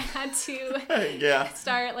I had to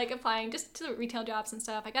start like applying just to retail jobs and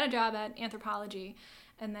stuff. I got a job at Anthropologie.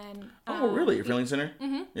 And then oh really? Your feeling center?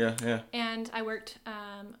 Mm-hmm. Yeah. And I worked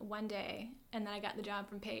one day, and then I got the job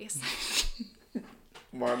from Pace.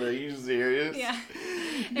 Marta, are you serious? Yeah.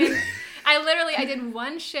 And I did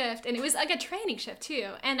one shift, and it was like a training shift too.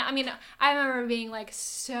 And I mean, I remember being like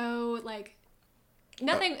so like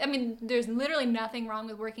nothing. I mean, there's literally nothing wrong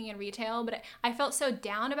with working in retail, but I felt so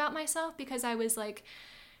down about myself because I was like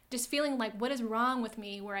just feeling like, what is wrong with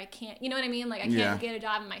me where I can't, you know what I mean? Like I can't get a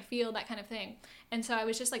job in my field, that kind of thing. And so I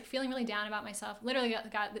was just like feeling really down about myself. Literally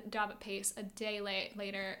got the job at Pace a day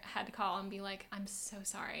later, had to call and be like, I'm so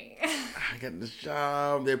sorry. I got this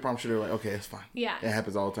job. They probably should have like, okay, it's fine. Yeah. It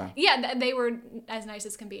happens all the time. Yeah, they were as nice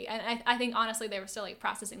as can be. And I think honestly they were still like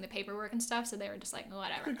processing the paperwork and stuff, so they were just like,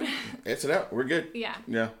 whatever. It's it out. We're good. Yeah.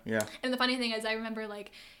 Yeah. And the funny thing is I remember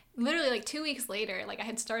like literally like 2 weeks later, like I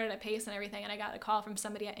had started at Pace and everything, and I got a call from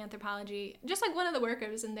somebody at Anthropologie, just like one of the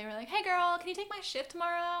workers, and they were like, hey girl, can you take my shift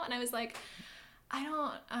tomorrow? And I was like, I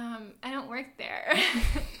don't work there.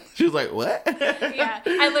 She was like, what? Yeah.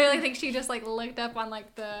 I literally think she just like looked up on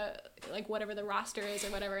like the like whatever the roster is or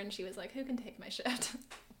whatever, and she was like, who can take my shift?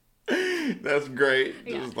 That's great.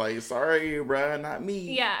 Yeah. Just like, sorry, bruh, not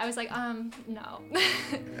me. Yeah, I was like, no.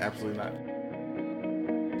 Absolutely not.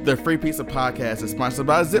 The Free Pizza Podcast is sponsored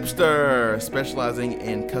by Zipster, specializing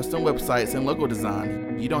in custom websites and logo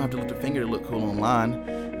design. You don't have to lift a finger to look cool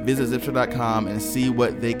online. Visit Zipster.com and see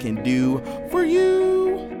what they can do for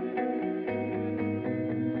you.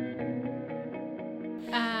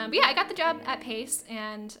 But yeah, I got the job at Pace,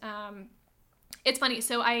 and It's funny.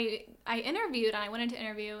 So I interviewed, and I went into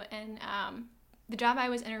interview, and the job I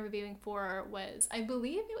was interviewing for was, I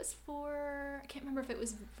believe it was for, I can't remember if it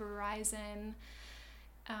was Verizon.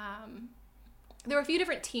 There were a few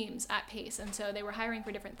different teams at Pace, and so they were hiring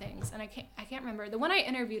for different things, and I can't remember. The one I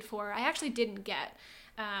interviewed for, I actually didn't get,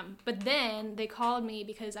 but then they called me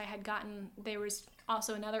because there was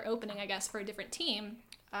also another opening, I guess, for a different team.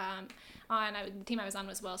 The team I was on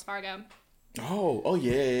was Wells Fargo. Oh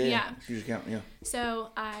yeah. Yeah. Huge account, yeah. So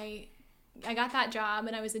I got that job,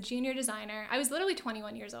 and I was a junior designer. I was literally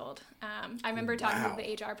 21 years old. I remember talking to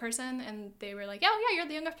the HR person, and they were like, "Oh yeah, you're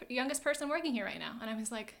the youngest person working here right now," and I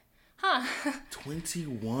was like, "Huh."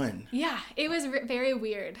 21. Yeah, it was very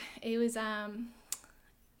weird. It was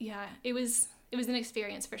it was an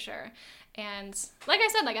experience for sure. And like I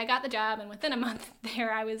said, like I got the job, and within a month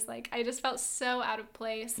there, I was like, I just felt so out of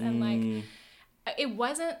place, and like it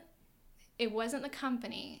wasn't the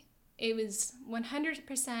company. It was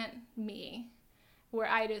 100% me, where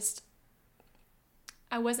I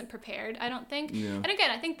wasn't prepared, I don't think. Yeah. And again,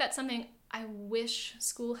 I think that's something I wish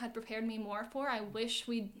school had prepared me more for. I wish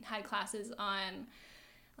we had classes on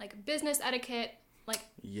like business etiquette, like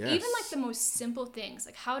Yes. even like the most simple things,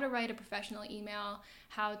 like how to write a professional email,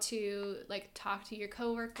 how to like talk to your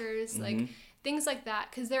coworkers, like things like that.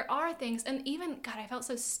 Because there are things, and even, God, I felt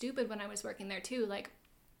so stupid when I was working there too. Like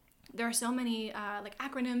there are so many like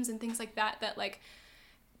acronyms and things like that like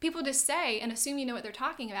people just say and assume you know what they're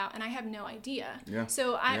talking about, and I have no idea. Yeah.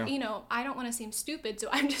 So I don't want to seem stupid, so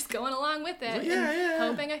I'm just going along with it Yeah.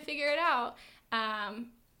 hoping I figure it out.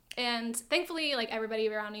 And thankfully, like everybody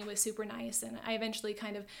around me was super nice, and I eventually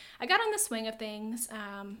I got on the swing of things.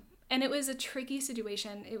 And it was a tricky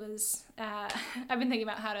situation. It was I've been thinking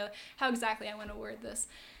about how exactly I want to word this.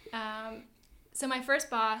 So my first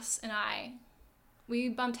boss and we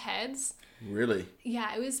bumped heads. Really?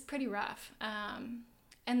 Yeah, it was pretty rough.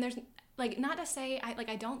 And there's like, not to say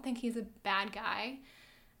I don't think he's a bad guy.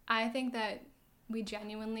 I think that we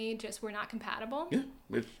genuinely just were not compatible. Yeah,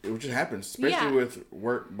 it just happens, especially with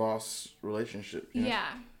work boss relationship. You know? Yeah,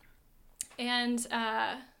 and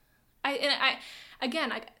I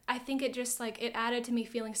think it just like it added to me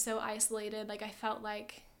feeling so isolated. Like I felt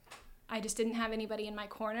like I just didn't have anybody in my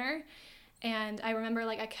corner, and I remember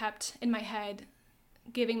like I kept in my head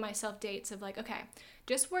giving myself dates of like, okay,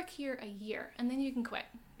 just work here a year and then you can quit.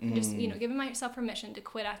 Just, giving myself permission to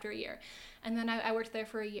quit after a year. And then I worked there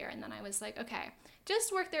for a year, and then I was like, okay,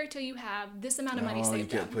 just work there till you have this amount of money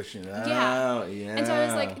saved you up. kept pushing it out. Yeah. And so I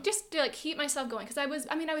was like, just to like keep myself going, because I was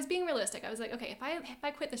being realistic. I was like, okay, if I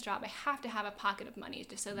quit this job, I have to have a pocket of money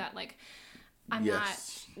just so that like I'm not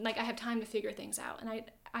like I have time to figure things out. And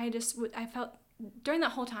I felt during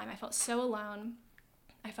that whole time I felt so alone.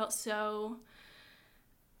 I felt so.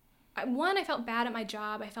 I felt bad at my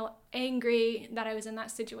job. I felt angry that I was in that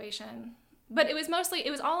situation. But it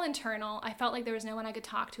was all internal. I felt like there was no one I could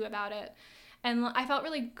talk to about it. And I felt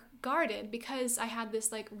really guarded because I had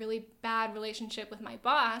this like really bad relationship with my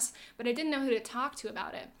boss, but I didn't know who to talk to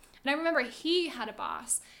about it. And I remember he had a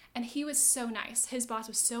boss, and he was so nice. His boss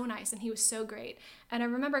was so nice, and he was so great. And I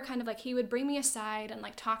remember kind of like he would bring me aside and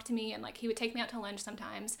like talk to me, and like he would take me out to lunch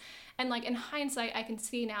sometimes. And like in hindsight, I can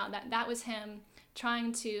see now that was him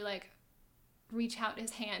trying to like reach out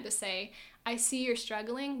his hand to say, I see you're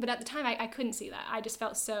struggling. But at the time I couldn't see that. I just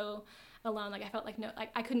felt so alone. Like I felt like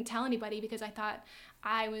I couldn't tell anybody because I thought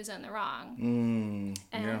I was in the wrong.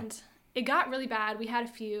 And it got really bad. We had a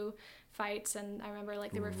few fights, and I remember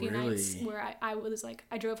like there were a few nights where I was like,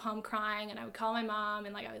 I drove home crying, and I would call my mom,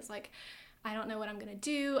 and like I was like, I don't know what I'm gonna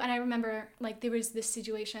do. And I remember like there was this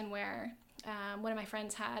situation where one of my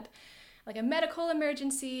friends had like a medical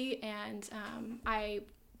emergency, and I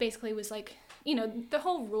basically was like, the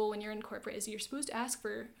whole rule when you're in corporate is you're supposed to ask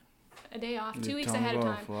for a day off 2 weeks ahead of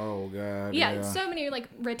time. Oh God. Yeah, so many like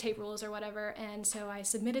red tape rules or whatever. And so I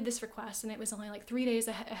submitted this request, and it was only like 3 days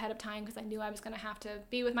ahead of time because I knew I was going to have to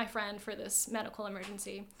be with my friend for this medical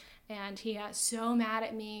emergency. And he got so mad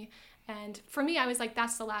at me. And for me, I was like,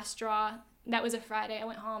 that's the last straw. That was a Friday. I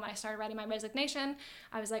went home. I started writing my resignation.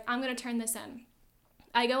 I was like, I'm going to turn this in.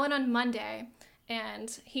 I go in on Monday,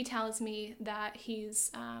 and he tells me that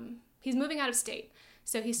he's moving out of state.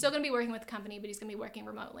 So he's still going to be working with the company, but he's going to be working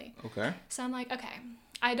remotely. Okay. So I'm like, okay,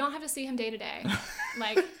 I don't have to see him day to day.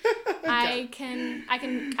 Like, I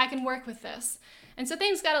can work with this. And so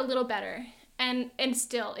things got a little better. And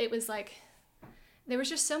still, it was like, there was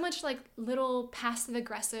just so much like little passive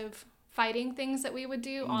aggressive fighting things that we would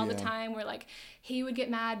do all the time, where like he would get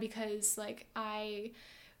mad because like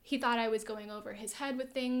he thought I was going over his head with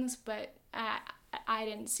things, but I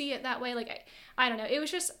didn't see it that way. Like, I don't know. It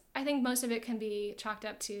was just, I think most of it can be chalked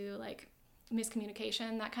up to like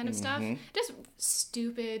miscommunication, that kind of stuff. Just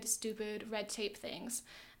stupid red tape things.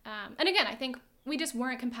 And again, I think we just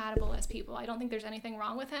weren't compatible as people. I don't think there's anything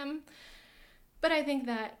wrong with him, but I think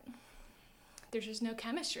that there's just no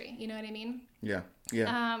chemistry. You know what I mean? Yeah.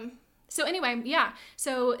 So anyway, yeah.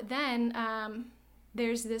 So then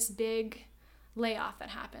there's this big layoff that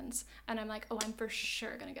happens, and I'm like, oh, I'm for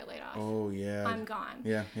sure gonna get laid off. Oh yeah. I'm gone.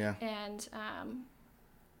 Yeah. And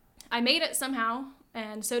I made it somehow,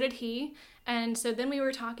 and so did he. And so then we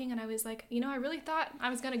were talking, and I was like, I really thought I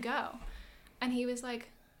was gonna go. And he was like,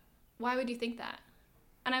 why would you think that?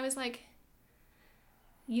 And I was like,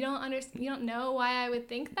 you don't know why I would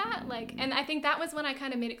think that? Like, and I think that was when I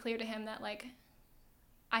kind of made it clear to him that, like,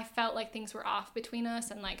 I felt like things were off between us,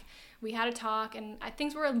 and like we had a talk, and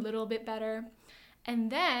things were a little bit better.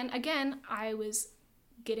 And then again, I was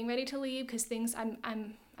getting ready to leave because things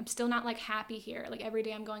I'm still not like happy here. Like every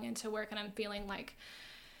day I'm going into work and I'm feeling like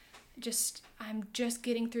I'm just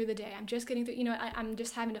getting through the day. I'm just getting through, I'm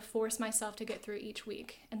just having to force myself to get through each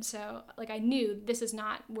week. And so like I knew this is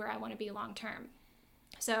not where I want to be long term.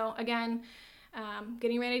 So again,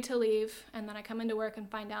 getting ready to leave, and then I come into work and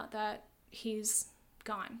find out that he's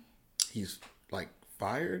gone. He's like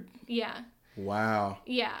fired? Yeah. Wow.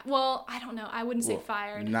 Yeah. Well, I don't know. I wouldn't say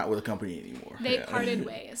fired. Not with the company anymore. They parted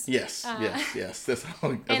ways. Yes. That's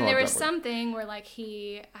how. And there was something where like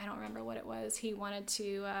I don't remember what it was. He wanted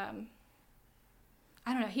to,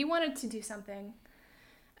 I don't know. He wanted to do something,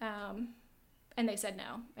 and they said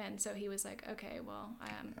no. And so he was like, okay, well,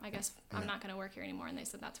 I guess I'm not going to work here anymore. And they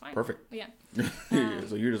said, that's fine. Perfect. Yeah.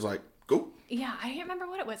 So you're just like, go. Yeah. I can't remember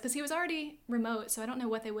what it was because he was already remote. So I don't know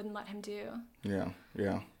what they wouldn't let him do. Yeah.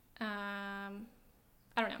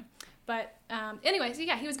 I don't know. But anyways,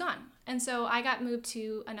 yeah, he was gone. And so I got moved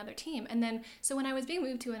to another team. And then, so when I was being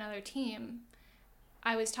moved to another team,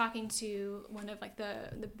 I was talking to one of like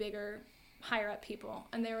the bigger, higher up people.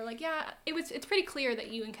 And they were like, yeah, it's pretty clear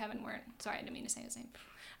that you and Kevin weren't, sorry, I didn't mean to say his name,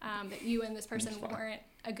 that you and this person weren't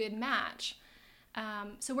a good match.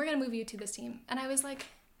 So we're going to move you to this team. And I was like,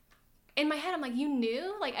 in my head, I'm like, you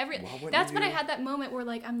knew? Like that's when I had that moment where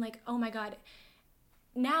like, I'm like, oh my God.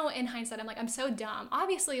 Now in hindsight, I'm like, I'm so dumb.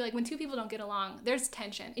 Obviously, like when two people don't get along, there's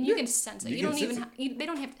tension, and you can sense it. They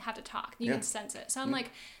don't have to talk. You can sense it. So I'm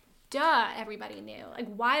like, duh, everybody knew.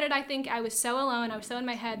 Like, why did I think I was so alone? I was so in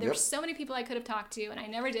my head. There were so many people I could have talked to, and I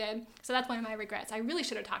never did. So that's one of my regrets. I really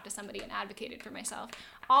should have talked to somebody and advocated for myself.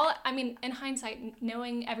 In hindsight,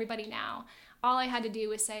 knowing everybody now, all I had to do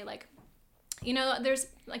was say like, there's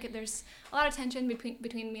a lot of tension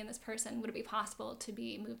between me and this person. Would it be possible to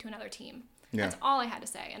be moved to another team? Yeah. That's all I had to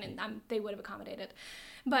say, and they would have accommodated.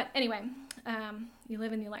 But anyway, you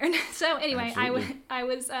live and you learn. So anyway, absolutely. I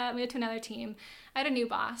was moved to another team. I had a new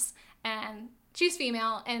boss, and she's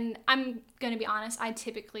female, and I'm going to be honest, I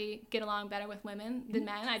typically get along better with women than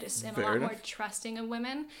men. I just am a lot more trusting of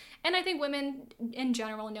women. And I think women in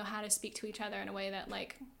general know how to speak to each other in a way that,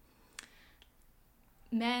 like,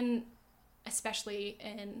 men, especially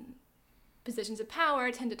in positions of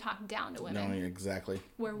power, tend to talk down to women. No, exactly.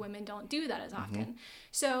 Where women don't do that as often.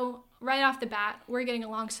 So right off the bat, we're getting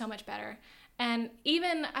along so much better. And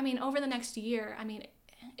even, over the next year,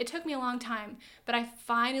 it took me a long time, but I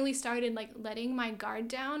finally started like letting my guard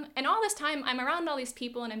down. And all this time, I'm around all these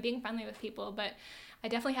people and I'm being friendly with people, but I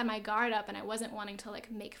definitely had my guard up and I wasn't wanting to like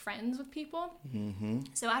make friends with people. Mm-hmm.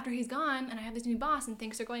 So after he's gone and I have this new boss and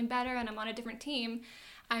things are going better and I'm on a different team,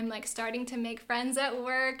 I'm like starting to make friends at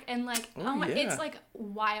work and like, it's like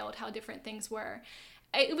wild how different things were.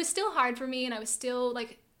 It was still hard for me, and I was still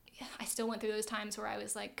like, I still went through those times where I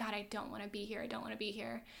was like, God, I don't want to be here. I don't want to be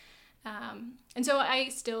here. And so I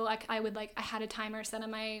still, like, I had a timer set on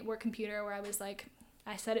my work computer where I was like,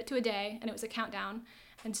 I set it to a day and it was a countdown.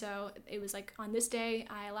 And so it was like, on this day,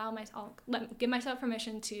 I'll give myself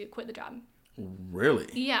permission to quit the job. Really?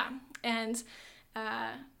 Yeah. And,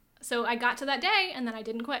 so I got to that day and then I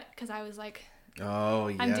didn't quit because I was like, oh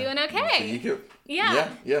yeah, I'm doing okay. So yeah.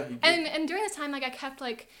 And during this time, like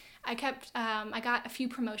I got a few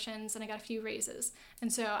promotions and I got a few raises.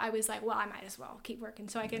 And so I was like, well, I might as well keep working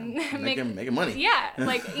so I can make money. Yeah.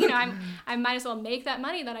 Like, I might as well make that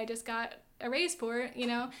money that I just got a raise for,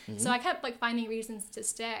 Mm-hmm. So I kept like finding reasons to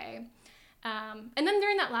stay. And then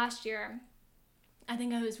during that last year, I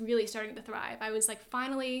think I was really starting to thrive. I was like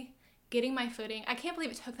finally getting my footing. I can't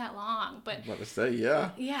believe it took that long, but... I was about to say, yeah.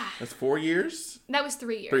 Yeah. That's 4 years? That was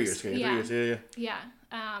 3 years. 3 years, okay. Yeah. 3 years, yeah.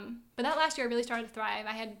 But that last year I really started to thrive.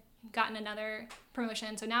 I had gotten another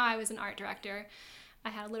promotion, so now I was an art director. I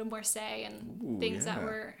had a little more say in Ooh, things that yeah.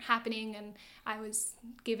 were happening, and I was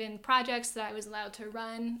given projects that I was allowed to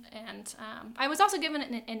run, and I was also given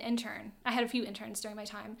an intern. I had a few interns during my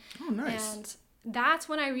time. Oh, nice. And that's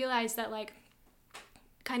when I realized that, like,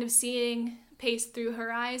 kind of seeing Pace through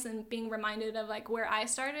her eyes and being reminded of, like, where I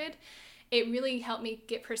started, it really helped me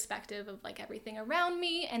get perspective of, like, everything around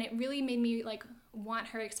me, and it really made me, like, want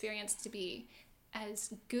her experience to be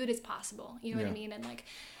as good as possible. You know what I mean? And, like,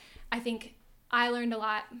 I think I learned a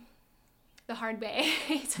lot the hard way,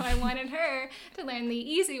 so I wanted her to learn the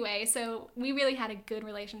easy way. So we really had a good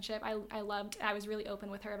relationship. I was really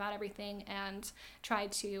open with her about everything and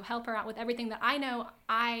tried to help her out with everything that I know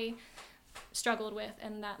I struggled with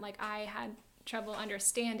and that, like, I had trouble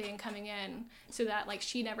understanding coming in, so that, like,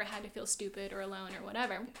 she never had to feel stupid or alone or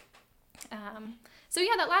whatever. So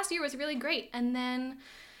yeah, that last year was really great. And then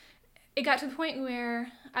it got to the point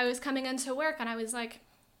where I was coming into work and I was like,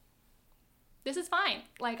 this is fine.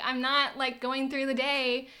 Like, I'm not, like, going through the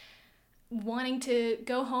day wanting to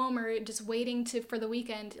go home or just waiting for the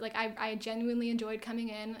weekend. Like, I genuinely enjoyed coming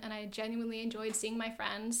in, and I genuinely enjoyed seeing my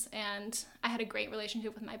friends, and I had a great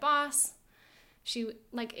relationship with my boss. She,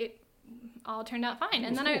 like, it all turned out fine.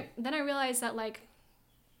 And then I realized that, like,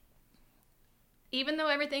 even though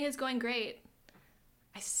everything is going great,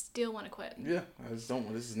 I still want to quit. Yeah, I just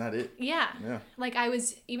don't. This is not it. Yeah. Yeah. Like,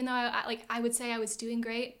 even though I would say I was doing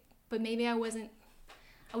great, but maybe I wasn't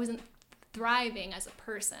thriving as a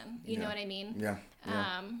person. You know what I mean? Yeah.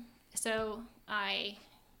 So I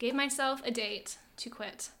gave myself a date to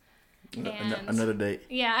quit. And Another date.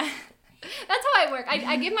 yeah. That's how I work.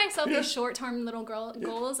 I give myself these short-term little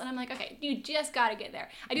goals, and I'm like, okay, you just got to get there.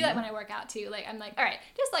 I do that when I work out, too. Like, I'm like, all right,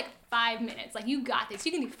 just, like, 5 minutes. Like, you got this.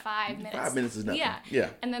 You can do 5 minutes. 5 minutes is nothing. Yeah. Yeah.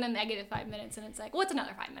 And then a negative 5 minutes, and it's like, what's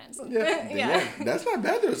another 5 minutes? Yeah. That's not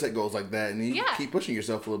bad to set goals like that, and you keep pushing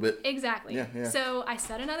yourself a little bit. Exactly. Yeah. So I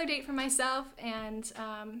set another date for myself, and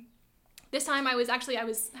this time I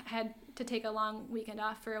had to take a long weekend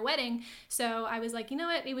off for a wedding. So I was like, you know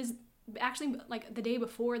what? It was actually, like, the day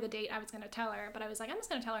before the date I was going to tell her, but I was like, I'm just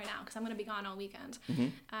going to tell her now because I'm going to be gone all weekend.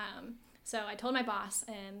 So I told my boss,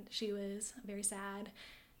 and she was very sad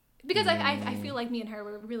because I feel like me and her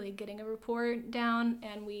were really getting a rapport down,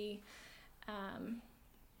 and we,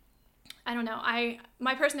 I don't know,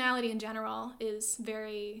 my personality in general is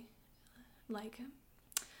very, like,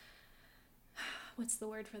 what's the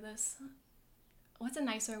word for this? What's a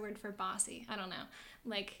nicer word for bossy? I don't know.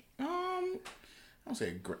 Like, I don't say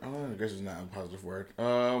aggressive is not a positive word. I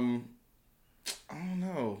don't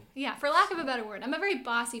know. Yeah, for lack of a better word, I'm a very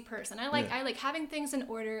bossy person. I like having things in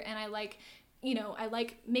order, and I like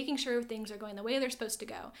making sure things are going the way they're supposed to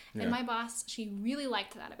go. And my boss, she really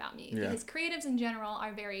liked that about me because creatives in general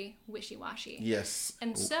are very wishy-washy. Yes.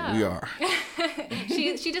 And so we are.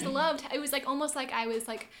 she just loved. It was like almost like I was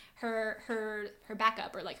like her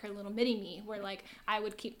backup, or like her little mini me, where, like, I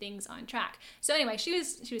would keep things on track. So anyway, she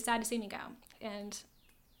was sad to see me go, and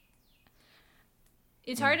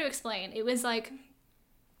it's hard to explain. It was like,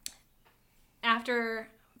 after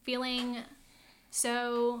feeling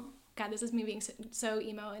so, God, this is me being so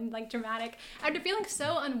emo and, like, dramatic. After feeling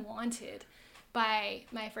so unwanted by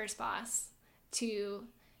my first boss, to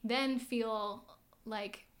then feel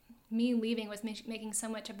like me leaving was making so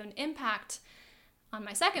much of an impact on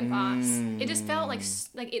my second boss, it just felt like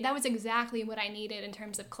that was exactly what I needed in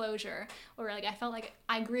terms of closure. Or, like, I felt like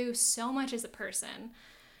I grew so much as a person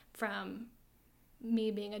from me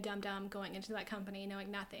being a dum-dum going into that company, knowing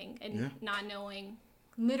nothing and not knowing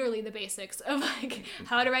literally the basics of, like,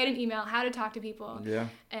 how to write an email, how to talk to people,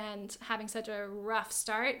 and having such a rough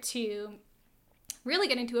start to really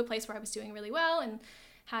getting to a place where I was doing really well and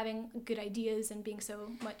having good ideas and being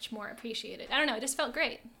so much more appreciated. I don't know, it just felt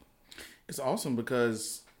great. It's awesome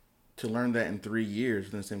because to learn that in 3 years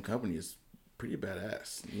within the same company is pretty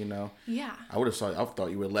badass, you know? Yeah. I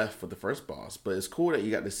thought you were left with the first boss, but it's cool that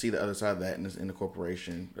you got to see the other side of that in the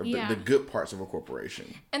corporation, the good parts of a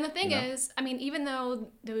corporation. And the thing is, I mean, even though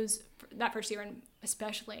that first year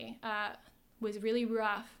especially was really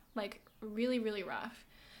rough, like really, really rough,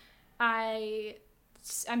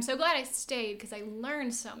 I'm so glad I stayed because I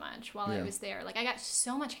learned so much while I was there. Like, I got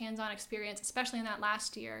so much hands-on experience, especially in that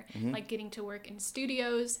last year, like getting to work in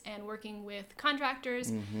studios and working with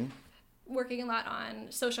contractors, working a lot on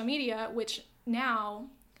social media, which now,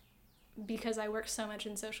 because I work so much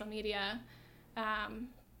in social media, and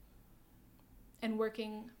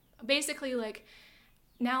working, basically, like,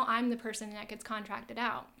 now I'm the person that gets contracted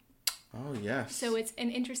out. Oh, yes. So it's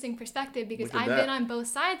an interesting perspective because I've been on both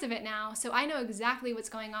sides of it now. So I know exactly what's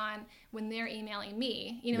going on when they're emailing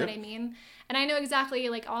me. You know what I mean? And I know exactly,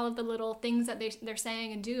 like, all of the little things that they're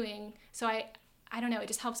saying and doing. So I don't know, it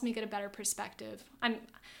just helps me get a better perspective. I'm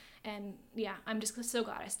just so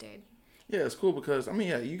glad I stayed. Yeah, it's cool because, I mean,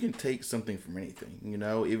 yeah, you can take something from anything, you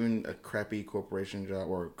know, even a crappy corporation job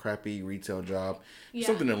or a crappy retail job,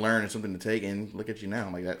 something to learn and something to take, and look at you now.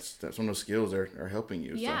 Like, that's one of those skills that are helping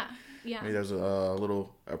you. Yeah, so, yeah. Maybe there's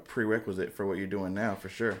a prerequisite for what you're doing now, for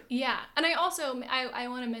sure. Yeah, and I also, I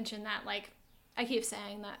want to mention that, like, I keep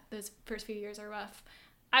saying that those first few years are rough.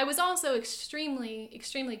 I was also extremely,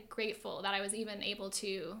 extremely grateful that I was even able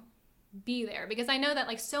to be there, because I know that,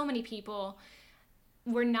 like, so many people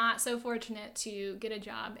were not so fortunate to get a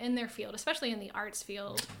job in their field, especially in the arts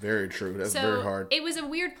field. Very true. That's very hard. It was a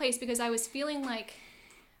weird place because I was feeling like,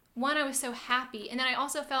 one, I was so happy, and then I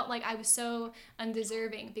also felt like I was so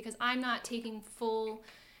undeserving because I'm not taking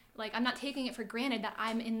I'm not taking it for granted that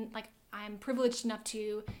I'm privileged enough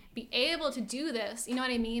to be able to do this. You know what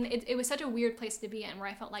I mean? It was such a weird place to be in, where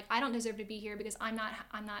I felt like I don't deserve to be here because I'm not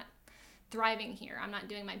thriving here. I'm not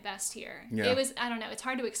doing my best here. Yeah. It was, I don't know, it's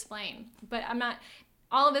hard to explain, but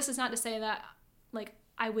all of this is not to say that, like,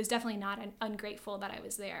 I was definitely not ungrateful that I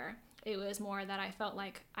was there. It was more that I felt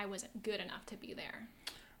like I wasn't good enough to be there.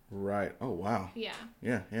 Right. Oh, wow. Yeah.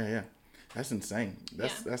 Yeah. That's insane.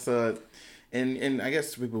 That's and I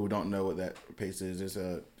guess people who don't know what that PACE is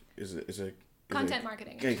a content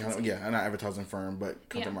marketing. Yeah, not advertising firm, but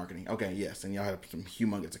content marketing. Okay, yes, and y'all have some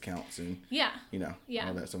humongous accounts and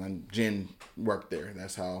all that. So then Jen worked there.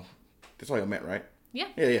 That's how y'all met, right? Yeah.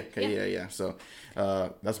 Yeah. Okay, yeah. So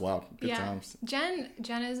that's wild. Good times. Jen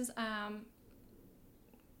is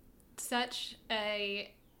such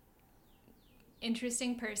a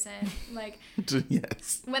interesting person. Like,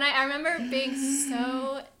 yes. When I remember being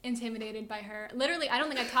so intimidated by her. Literally, I don't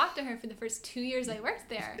think I talked to her for the first 2 years I worked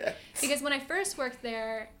there. Yes. Because when I first worked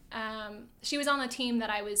there, she was on the team that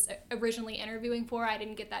I was originally interviewing for. I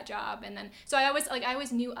didn't get that job, and then so I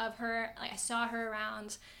always knew of her. Like, I saw her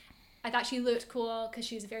around. I thought she looked cool because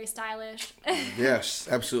she was very stylish. Yes,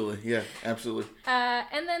 absolutely. Yeah, absolutely.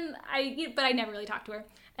 And then but I never really talked to her.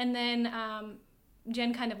 And then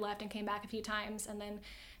Jen kind of left and came back a few times. And then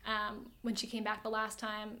when she came back the last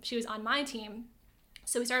time, she was on my team.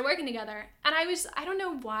 So we started working together. And I don't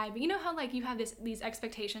know why, but you know how, like, you have these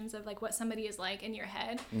expectations of, like, what somebody is like in your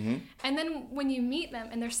head? Mm-hmm. And then when you meet them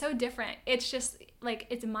and they're so different, it's just, like,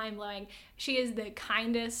 it's mind-blowing. She is the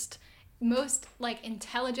kindest, most, like,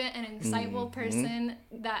 intelligent and insightful person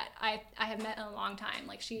that I have met in a long time.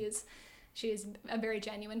 Like, she is a very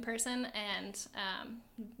genuine person and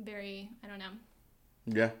very, I don't know.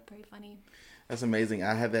 Yeah. Very funny. That's amazing.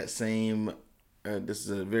 I had that same, this is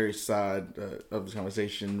a very side of the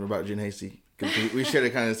conversation about Jen Hasty. Because we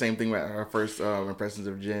shared kind of the same thing about our first impressions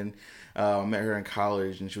of Jen. Met her in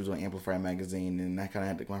college and she was on Amplify magazine. And I kind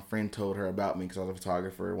of had my friend told her about me because I was a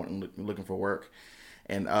photographer looking for work.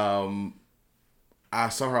 And I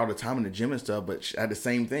saw her all the time in the gym and stuff, but she had the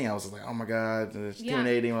same thing. I was just like, oh my God, it's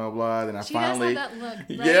intimidating, blah, blah, blah. Then I finally. She does have that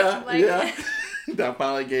look, right? Yeah. I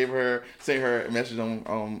finally sent her a message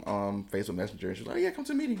on Facebook Messenger, and she was like, yeah, come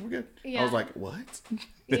to the meeting, we're good. Yeah. I was like, what?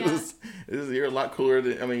 You're a lot cooler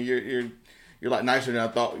than, I mean, you're a lot nicer than I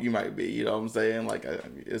thought you might be, you know what I'm saying? Like,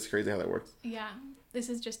 it's crazy how that works. Yeah. This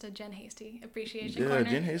is just a Jen Hasty appreciation corner. Yeah,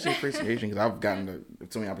 Jen Hasty appreciation, because I've gotten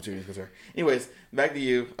so many opportunities with her. Anyways, back to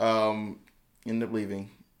you. Ended up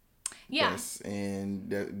leaving. Yeah. Yes. And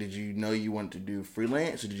did you know you wanted to do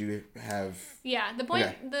freelance, or did you have? Yeah. The point,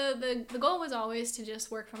 the goal was always to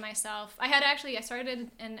just work for myself. I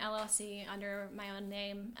started an LLC under my own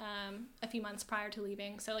name a few months prior to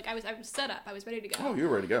leaving. So, like, I was set up. I was ready to go. Oh, you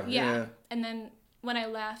were ready to go. Yeah. And then when I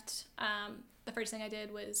left, the first thing I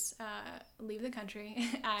did was leave the country.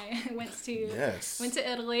 I went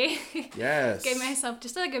to Italy. Yes. Gave myself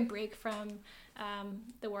just like a break from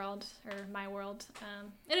the world, or my world,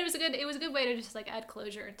 and it was a good way to just, like, add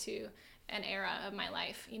closure to an era of my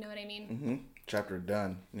life. You know what I mean? Mm-hmm. Chapter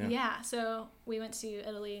done. Yeah. So we went to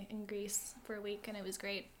Italy and Greece for a week, and it was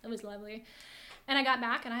great. It was lovely. And I got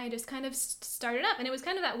back, and I just kind of started up, and it was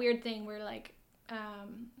kind of that weird thing where, like,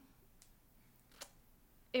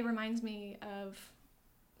 it reminds me of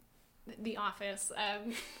The Office.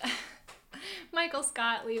 Michael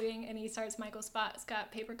Scott leaving, and he starts Michael Scott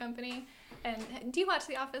Paper Company. And do you watch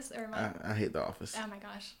The Office, or I hate The Office. Oh my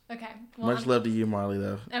gosh. Okay. Well, much love to you, Marley,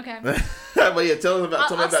 though. Okay. But yeah, tell me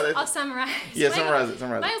about it. I'll summarize. Yeah, summarize it.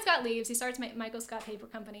 Michael Scott leaves. He starts Michael Scott Paper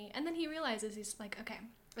Company, and then he realizes, he's like, okay,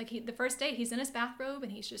 like, the first day he's in his bathrobe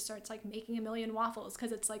and he just starts, like, making a million waffles,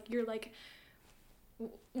 because it's like, you're like,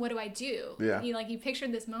 what do I do? Yeah. You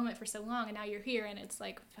pictured this moment for so long, and now you're here, and it's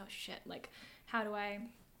like, oh shit, like,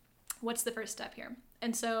 what's the first step here?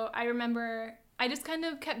 And so I remember I just kind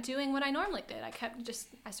of kept doing what I normally did.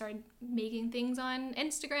 I started making things on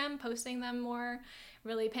Instagram, posting them more,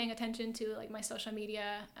 really paying attention to like my social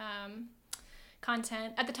media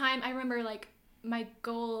content. At the time, I remember like my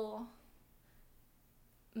goal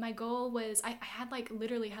was I had like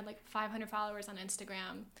literally had like 500 followers on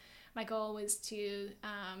Instagram. My goal was to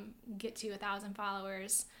get to 1,000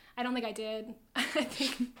 followers. I don't think I did. I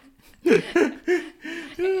think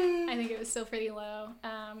it was still pretty low.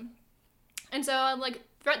 And so like,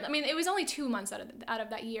 I mean, it was only 2 months out of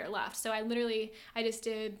that year left. So I just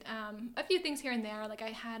did a few things here and there. Like I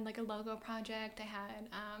had like a logo project.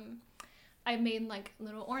 I made like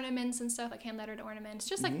little ornaments and stuff, like hand lettered ornaments,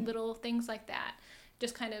 just like little things like that.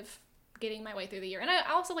 Just kind of getting my way through the year. And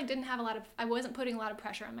I also like I wasn't putting a lot of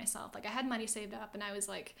pressure on myself. Like I had money saved up and I was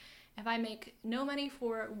like, if I make no money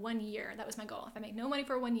for 1 year, that was my goal. If I make no money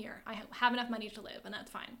for 1 year, I have enough money to live and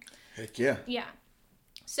that's fine. Heck yeah. Yeah.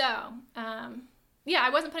 So, I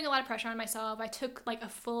wasn't putting a lot of pressure on myself. I took like a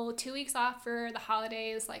full 2 weeks off for the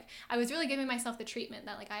holidays. Like I was really giving myself the treatment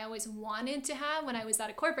that like I always wanted to have when I was at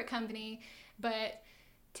a corporate company, but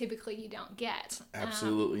typically you don't get.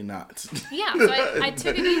 Absolutely not. Yeah, so I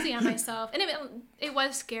took it easy on myself. And it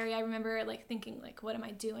was scary. I remember like thinking like, what am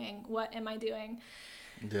I doing?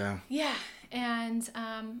 Yeah. Yeah. And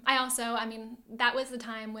I mean, that was the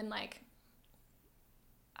time when like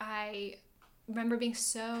I remember being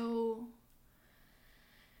so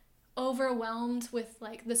overwhelmed with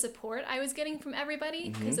like the support I was getting from everybody,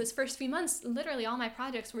 because those first few months, literally all my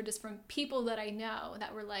projects were just from people that I know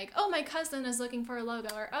that were like, oh, my cousin is looking for a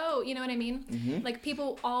logo, or oh, you know what I mean? Like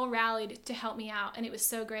people all rallied to help me out, and it was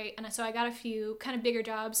so great. And so I got a few kind of bigger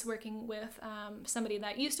jobs working with somebody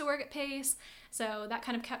that used to work at Pace, so that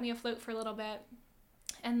kind of kept me afloat for a little bit.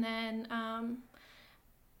 And then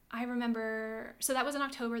I remember, so that was in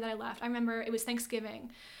October that I left. I remember it was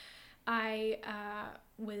Thanksgiving. I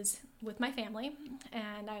was with my family,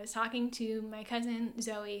 and I was talking to my cousin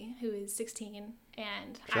Zoe, who is 16,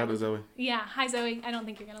 and shout out to Zoe. Yeah, hi Zoe. I don't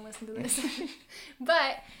think you're gonna listen to this,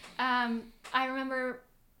 but I remember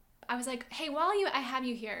I was like, hey, while I have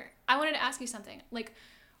you here, I wanted to ask you something. Like,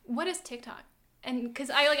 what is TikTok? And because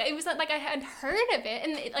it was like I had heard of it,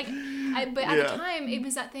 and but at the time it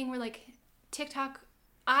was that thing where like TikTok,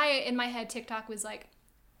 in my head TikTok was like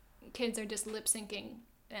kids are just lip syncing.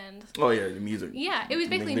 And the music. Yeah, it was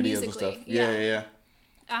basically Musical.ly. Yeah.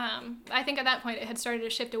 I think at that point it had started to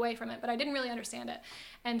shift away from it, but I didn't really understand it.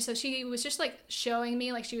 And so she was just like showing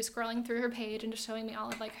me, like she was scrolling through her page and just showing me all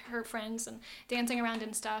of like her friends and dancing around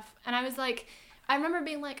and stuff. And I was like, I remember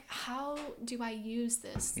being like, how do I use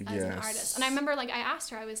this as an artist? And I remember like I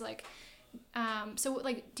asked her, I was like, so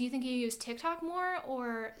like, do you think you use TikTok more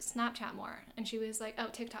or Snapchat more? And she was like, oh,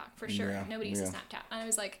 TikTok for sure. Yeah, Nobody uses Snapchat. And I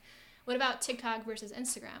was like, what about TikTok versus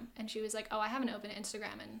Instagram? And she was like, oh, I haven't opened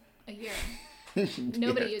Instagram in a year.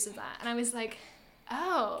 Nobody uses that. And I was like,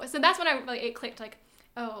 oh. So that's when it clicked, like,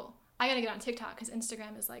 oh, I gotta get on TikTok because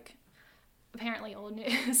Instagram is like apparently old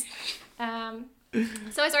news.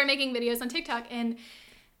 So I started making videos on TikTok, and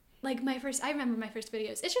like I remember my first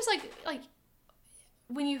videos. It's just like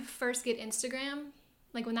when you first get Instagram,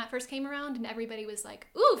 like when that first came around and everybody was like,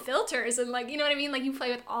 ooh, filters, and like, you know what I mean? Like you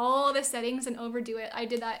play with all the settings and overdo it. I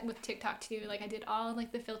did that with TikTok too. Like I did all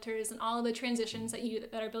like the filters and all the transitions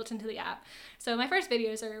that are built into the app. So my first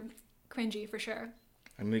videos are cringy for sure.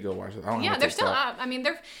 I need to go watch it. They're still up. I mean,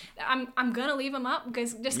 I'm gonna leave them up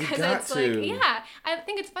because it's like, I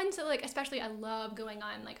think it's fun to like, especially I love going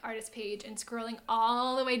on like artist page and scrolling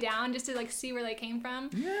all the way down just to like see where they came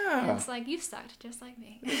from. Yeah. And it's like, you sucked just like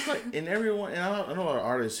me. It's like, and everyone, and I know a lot of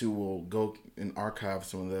artists who will go and archive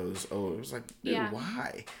some of those. Oh, it was like, dude,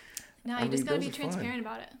 why? No, you just gotta be transparent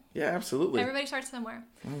about it. Yeah, absolutely. Everybody starts somewhere.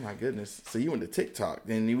 Oh my goodness. So you went to TikTok,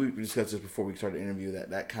 and we discussed this before we started the interview,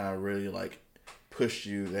 that kind of really like pushed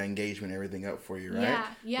you, the engagement, everything up for you, right?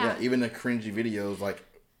 Yeah. Even the cringy videos, like.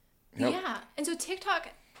 Yep. Yeah, and so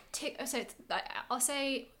I'll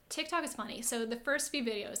say TikTok is funny. So the first few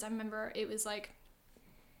videos, I remember it was like,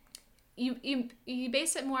 you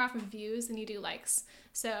base it more off of views than you do likes.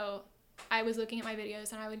 So I was looking at my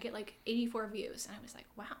videos and I would get like 84 views, and I was like,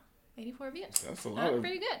 wow, 84 views. That's a lot.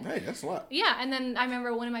 Pretty good. Hey, that's a lot. Yeah, and then I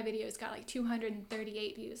remember one of my videos got like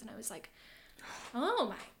 238 views, and I was like, oh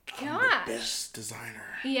my God. I'm the best designer.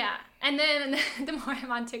 Yeah. And then the more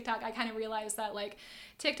I'm on TikTok, I kind of realized that like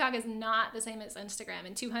TikTok is not the same as Instagram,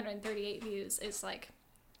 and 238 views is like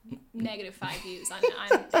 -5 views on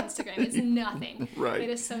Instagram. It's nothing. Right. It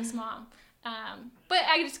is so small. But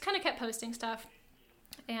I just kind of kept posting stuff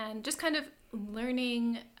and just kind of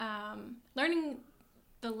learning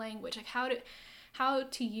the language, like how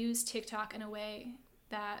to use TikTok in a way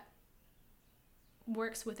that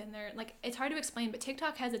works within their, like, it's hard to explain, but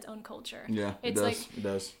TikTok has its own culture. Yeah, it It's does. like, It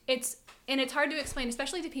does. it's hard to explain,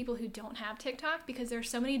 especially to people who don't have TikTok, because there's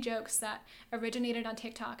so many jokes that originated on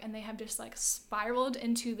TikTok and they have just like spiraled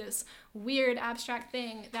into this weird abstract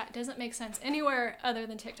thing that doesn't make sense anywhere other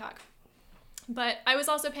than TikTok. But I was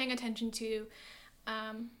also paying attention to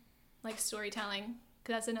like storytelling,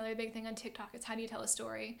 because that's another big thing on TikTok. It's how do you tell a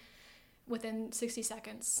story within 60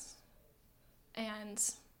 seconds and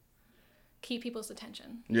keep people's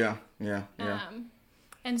attention. Yeah.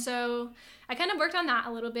 And so I kind of worked on that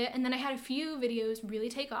a little bit, and then I had a few videos really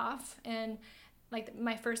take off, and like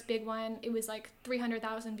my first big one, it was like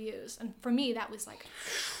 300,000 views, and for me that was like,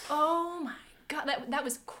 oh my god, that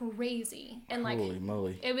was crazy. And like, Holy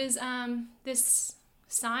moly. it was this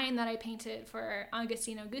sign that I painted for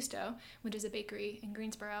Agostino Gusto, which is a bakery in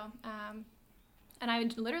Greensboro. And I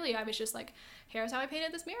was just like, here's how I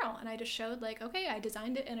painted this mural. And I just showed like, okay, I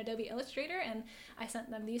designed it in Adobe Illustrator and I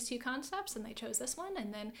sent them these two concepts and they chose this one.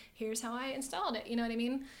 And then here's how I installed it. You know what I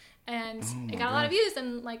mean? And it got a lot of views.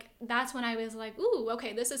 And like, that's when I was like, ooh,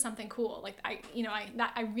 okay, this is something cool. Like I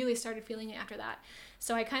really started feeling it after that.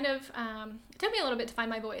 So I kind of, it took me a little bit to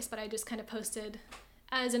find my voice, but I just kind of posted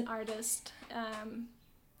as an artist,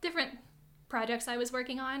 different projects I was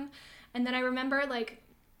working on. And then I remember like,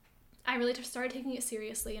 I really started taking it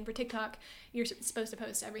seriously, and for TikTok, you're supposed to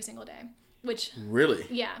post every single day, which... Really?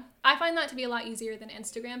 Yeah. I find that to be a lot easier than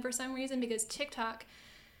Instagram for some reason, because TikTok...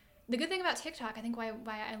 The good thing about TikTok, I think why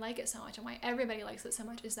I like it so much and why everybody likes it so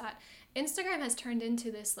much, is that Instagram has turned into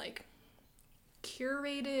this, like,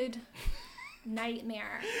 curated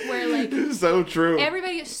nightmare where, like... So true.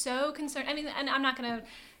 Everybody is so concerned. I mean, and I'm not going to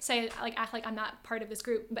say, like, act like I'm not part of this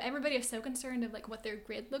group, but everybody is so concerned of like what their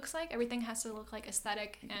grid looks like. Everything has to look like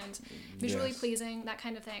aesthetic and visually pleasing, that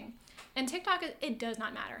kind of thing. And TikTok, it does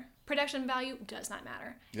not matter. Production value does not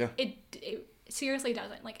matter. Yeah. It seriously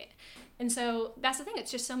doesn't. Like it. And so that's the thing. It's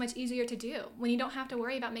just so much easier to do when you don't have to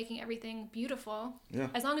worry about making everything beautiful. Yeah.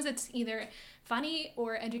 As long as it's either funny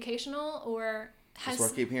or educational or has... That's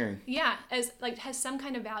what I keep hearing. Yeah. Has some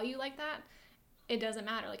kind of value like that. It doesn't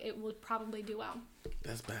matter. Like, it will probably do well.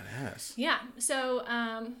 That's badass. Yeah. So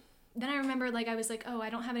then I remember, like, I was like, oh, I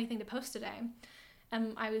don't have anything to post today.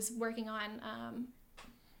 And I was working on,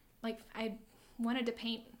 like, I wanted to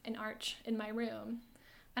paint an arch in my room.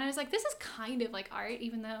 And I was like, this is kind of like art,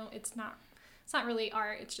 even though it's not really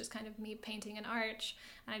art. It's just kind of me painting an arch.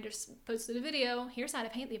 And I just posted a video. Here's how to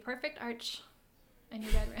paint the perfect arch in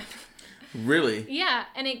your bedroom. Really? Yeah.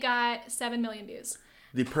 And it got 7 million views.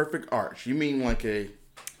 The perfect arch. You mean like a...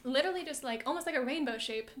 Literally just like, almost like a rainbow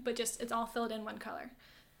shape, but just, it's all filled in one color.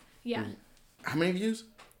 Yeah. How many views?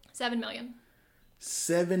 7 million.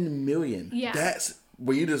 7 million. Yeah. That's...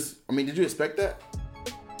 Well, you just... I mean, did you expect that?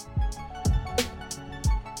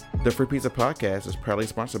 The Free Pizza Podcast is proudly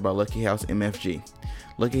sponsored by Lucky House MFG.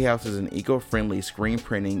 Lucky House is an eco-friendly screen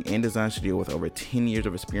printing and design studio with over 10 years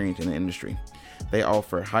of experience in the industry. They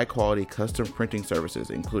offer high-quality custom printing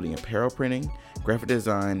services, including apparel printing, graphic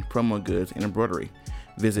design, promo goods, and embroidery.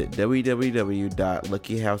 Visit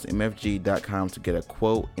www.luckyhousemfg.com to get a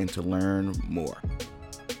quote and to learn more.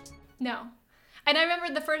 No. And I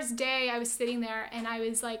remember the first day I was sitting there and I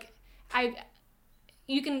was like,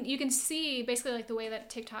 you can see basically like the way that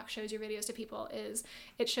TikTok shows your videos to people is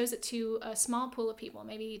it shows it to a small pool of people,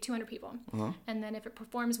 maybe 200 people. Uh-huh. And then if it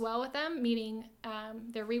performs well with them, meaning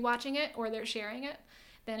they're rewatching it or they're sharing it,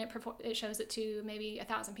 then it shows it to maybe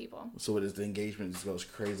 1,000 people. So it is, the engagement just goes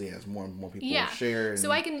crazy as more and more people yeah. share. And...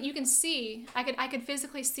 So you can see, I could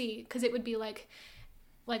physically see, because it would be like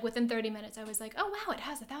within 30 minutes, I was like, oh wow, it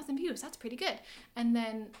has 1,000 views. That's pretty good. And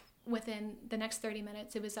then within the next 30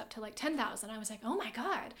 minutes, it was up to like 10,000. I was like, oh my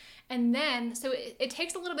God. And then, so it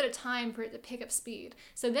takes a little bit of time for it to pick up speed.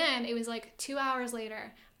 So then it was like 2 hours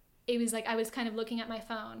later, it was like I was kind of looking at my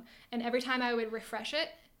phone, and every time I would refresh it,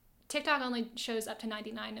 TikTok only shows up to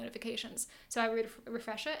 99 notifications. So I would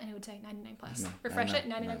refresh it and it would say 99 plus. Refresh it,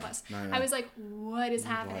 99 plus. I was like, what is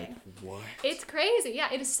happening? Like, what? It's crazy.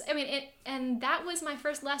 Yeah, it is. I mean, and that was my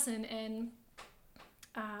first lesson in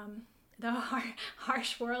the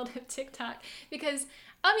harsh world of TikTok. Because,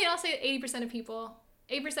 I mean, I'll say 80% of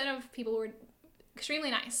people were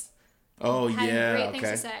extremely nice. Oh, had yeah. great things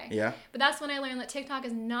to say. Yeah. But that's when I learned that TikTok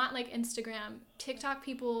is not like Instagram. TikTok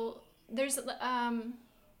people, there's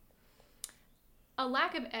a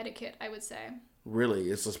lack of etiquette, I would say.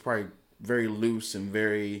 Really? It's just probably very loose and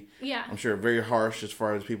very, yeah, I'm sure, very harsh as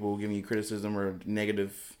far as people giving you criticism or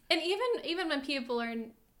negative. And even when people are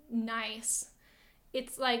nice,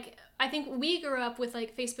 it's like, I think we grew up with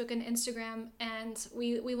like Facebook and Instagram, and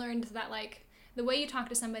we learned that like the way you talk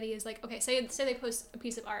to somebody is like, okay, say they post a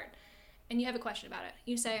piece of art, and you have a question about it.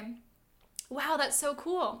 You say, wow, that's so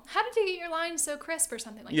cool. How did you get your lines so crisp or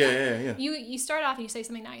something like that? Yeah. You start off and you say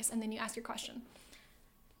something nice, and then you ask your question.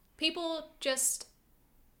 People just,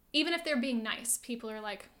 even if they're being nice, people are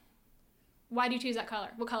like, why do you choose that color?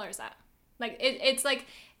 What color is that? Like, it's like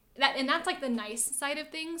that, and that's like the nice side of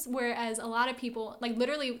things. Whereas a lot of people, like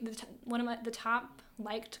literally one of the top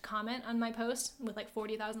liked comment on my post with like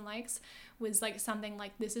 40,000 likes was like something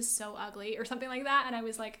like, this is so ugly or something like that. And I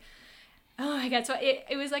was like, oh my God. So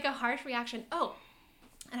it was like a harsh reaction. Oh,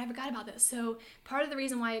 and I forgot about this. So part of the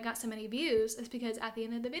reason why it got so many views is because at the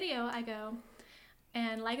end of the video, I go,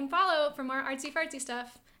 and like and follow for more artsy fartsy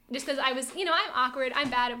stuff. Just because I was, I'm awkward. I'm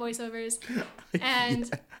bad at voiceovers. And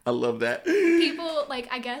Yeah, I love that. people, like,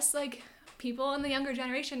 I guess, like, people in the younger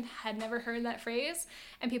generation had never heard that phrase.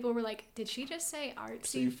 And people were like, did she just say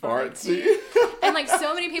artsy fartsy? And, like,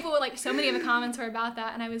 so many people, like, so many of the comments were about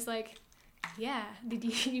that. And I was like, yeah, did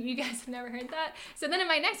you guys have never heard that? So then in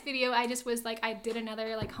my next video, I just was like, I did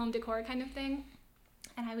another, like, home decor kind of thing.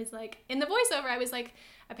 And I was like, in the voiceover, I was like,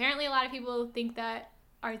 apparently a lot of people think that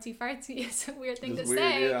artsy fartsy is a weird thing to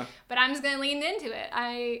say, yeah. but I'm just gonna lean into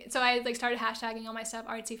it. So I like started hashtagging all my stuff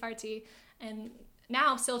artsy fartsy, and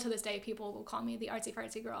now still to this day people will call me the artsy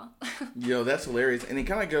fartsy girl. Yo, that's hilarious. And it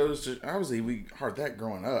kind of goes to, obviously we heard that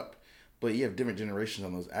growing up, but you have different generations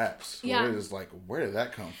on those apps. So Yeah. It is like, where did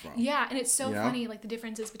that come from? Yeah, and it's so You know? funny, like the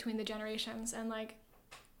differences between the generations and like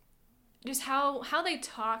just how they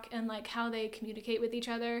talk and like how they communicate with each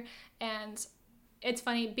other. And it's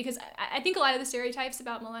funny because I think a lot of the stereotypes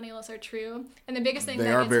about millennials are true, and the biggest thing They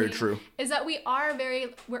that are gets very me true. is that we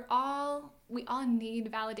all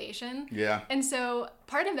need validation. Yeah. And so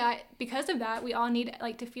part of that, because of that, we all need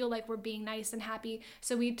like to feel like we're being nice and happy.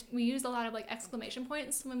 So we use a lot of like exclamation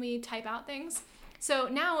points when we type out things. So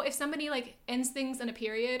now if somebody like ends things in a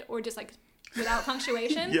period or just like without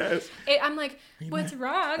punctuation, Yes. I'm like, what's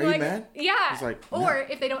wrong? Are you like, mad? yeah. It's like, or no.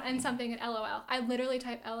 if they don't end something at LOL, I literally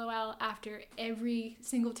type LOL after every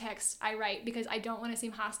single text I write because I don't want to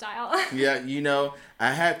seem hostile. Yeah,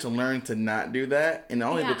 I had to learn to not do that, and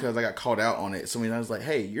only Yeah. because I got called out on it. So I was like,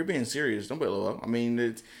 hey, you're being serious. Don't put LOL. I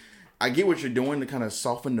mean, I get what you're doing to kind of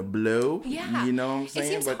soften the blow. Yeah. You know what I'm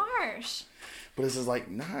saying? It seems harsh. But it's just like,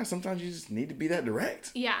 nah, sometimes you just need to be that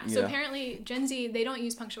direct. Yeah. So apparently Gen Z, they don't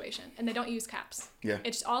use punctuation and they don't use caps. Yeah.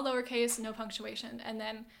 It's all lowercase, no punctuation. And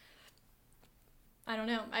then, I don't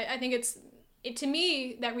know. I think to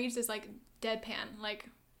me, that reads as like deadpan, like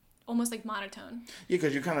almost like monotone. Yeah,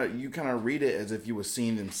 because you kind of read it as if you were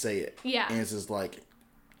seeing them say it. Yeah. And it's just like,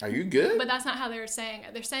 are you good? But that's not how they're saying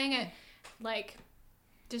it. They're saying it like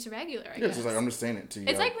just regular, I Yeah, guess. it's just like, I'm just saying it to you.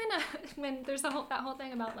 It's like when there's that whole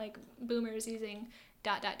thing about like boomers using ...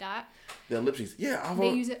 The ellipses. Yeah, They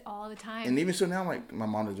use it all the time. And even so now, like, my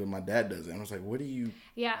mom does it, my dad does it. And I was like, what do you...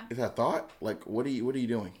 Yeah. Is that thought? Like, what are you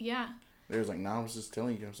doing? Yeah. They was like, nah, I was just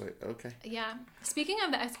telling you. I was like, okay. Yeah. Speaking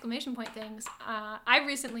of the exclamation point things,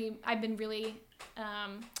 I've been really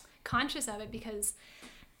conscious of it because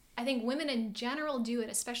I think women in general do it,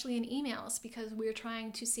 especially in emails, because we're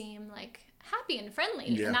trying to seem like happy and friendly,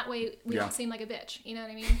 Yeah. and that way we Yeah. don't seem like a bitch. You know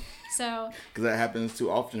what I mean? So Because that happens too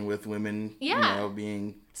often with women, Yeah.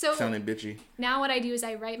 being So- sounding bitchy. now what I do is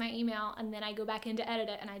I write my email and then I go back in to edit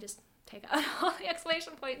it and I just take out all the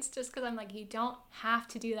exclamation points just because I'm like, you don't have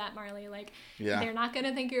to do that, Marley. Like, Yeah. they're not going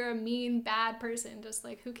to think you're a mean, bad person. Just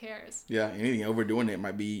like, who cares? Yeah, anything overdoing it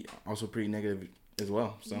might be also pretty negative as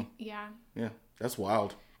well. So, Yeah. yeah, that's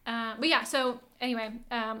wild. But yeah, so anyway,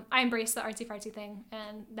 I embraced the artsy fartsy thing,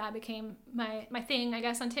 and that became my thing, I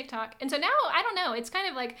guess, on TikTok. And so now, I don't know, it's kind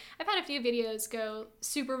of like, I've had a few videos go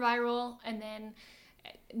super viral, and then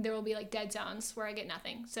there will be like dead zones where I get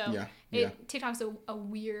nothing. So Yeah. TikTok's a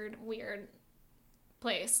weird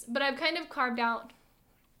place. But I've kind of carved out,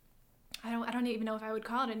 I don't even know if I would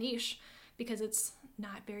call it a niche, because it's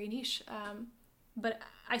not very niche. But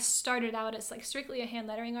I started out as like strictly a hand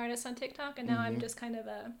lettering artist on TikTok, and now I'm just kind of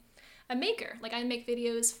a maker. Like, I make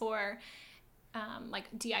videos for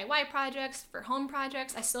like DIY projects, for home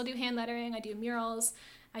projects. I still do hand lettering. I do murals.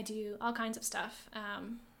 I do all kinds of stuff.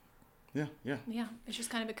 Yeah. Yeah, it's just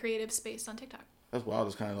kind of a creative space on TikTok. That's wild.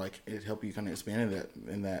 It's kind of like, it helped you kind of expand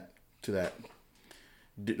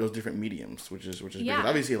those different mediums, which is Yeah. because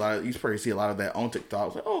obviously you probably see a lot of that on TikTok.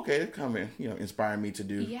 It's like, oh, okay, it kind of inspire me to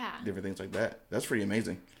do different things like that. That's pretty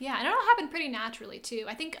amazing. Yeah, and it all happened pretty naturally too.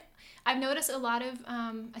 I think I've noticed a lot of,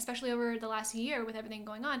 especially over the last year with everything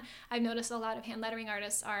going on, I've noticed a lot of hand lettering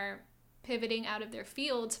artists are pivoting out of their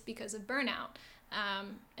fields because of burnout.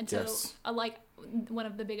 And so, Yes. like one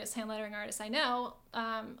of the biggest hand lettering artists I know,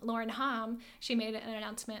 Lauren Hom, she made an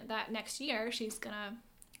announcement that next year she's gonna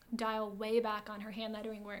dial way back on her hand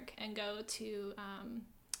lettering work and go to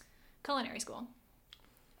culinary school.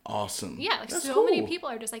 Awesome. Yeah, like That's so cool. many people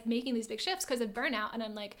are just like making these big shifts because of burnout, and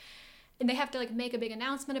I'm like, and they have to like make a big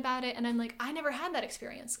announcement about it, and I'm like, I never had that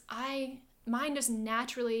experience. Mine just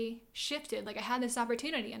naturally shifted. Like I had this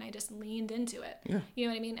opportunity and I just leaned into it. Yeah. You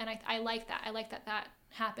know what I mean? And I like that. I like that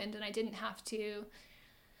happened, and I didn't have to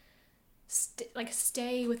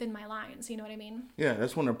stay within my lines. You know what I mean? Yeah,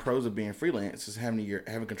 that's one of the pros of being freelance is having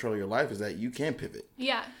control of your life is that you can pivot.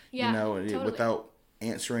 Yeah. Yeah. You know, totally. without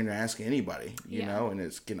answering or asking anybody, you Yeah. know, and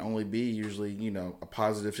it can only be usually, you know, a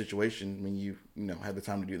positive situation when you know, have the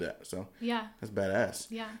time to do that. So Yeah. that's badass.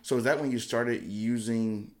 Yeah. So is that when you started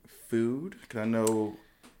using food? Because I know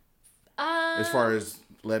as far as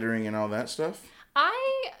lettering and all that stuff.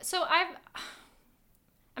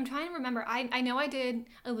 I'm trying to remember. I know I did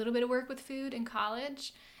a little bit of work with food in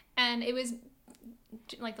college, and it was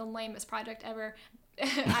like the lamest project ever.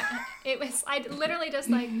 I literally just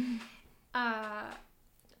like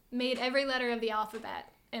made every letter of the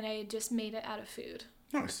alphabet, and I just made it out of food.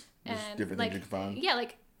 Nice. Just And different like, things you can find. yeah,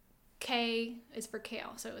 like K is for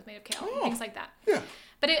kale, so it was made of kale, Oh. things like that. Yeah.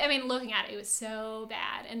 But looking at it, it was so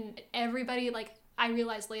bad, and everybody like. I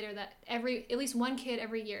realized later that at least one kid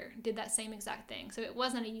every year did that same exact thing. So it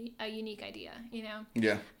wasn't a unique idea, you know?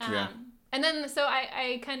 Yeah. Yeah. And then, so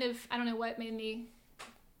I kind of, I don't know what made me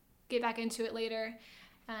get back into it later.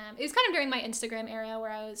 It was kind of during my Instagram era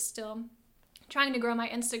where I was still trying to grow my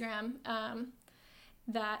Instagram,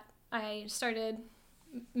 that I started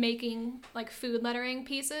making like food lettering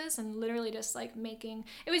pieces and literally just like making,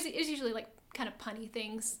 it was usually like kind of punny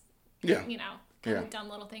things, Yeah. you know, kind of dumb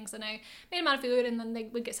little things, and I made them out of food, and then they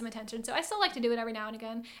would get some attention. So I still like to do it every now and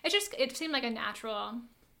again. It seemed like a natural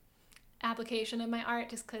application of my art,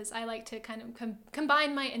 just because I like to kind of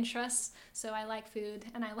combine my interests. So I like food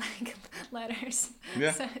and I like letters.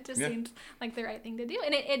 Yeah. So it just seemed like the right thing to do,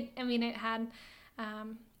 and it had,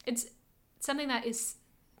 it's something that is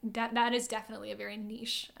definitely a very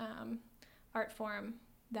niche art form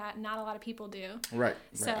that not a lot of people do. Right.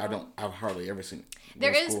 So, I've hardly ever seen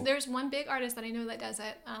it. There's one big artist that I know that does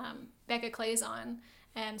it, Becca Clayson.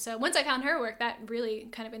 And so once I found her work, that really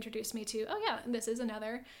kind of introduced me to, oh yeah, this is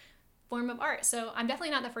another form of art. So I'm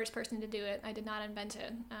definitely not the first person to do it. I did not invent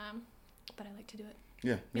it, but I like to do it.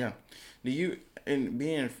 Yeah, yeah. Do you, in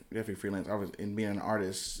being definitely freelance, in being an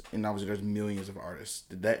artist, and obviously there's millions of artists,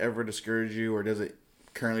 did that ever discourage you, or does it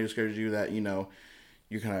currently discourage you that, you know,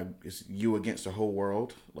 you kind of, it's you against the whole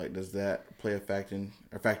world? Like, does that play a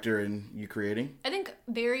factor in you creating? I think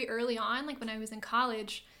very early on, like when I was in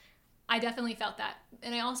college, I definitely felt that.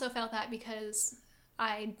 And I also felt that because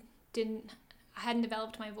I hadn't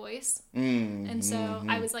developed my voice. And so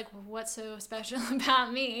I was like, what's so special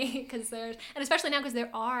about me? And especially now, because there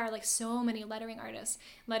are like so many lettering artists.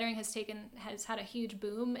 Lettering has had a huge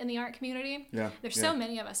boom in the art community. Yeah. There's so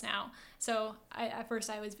many of us now. So at first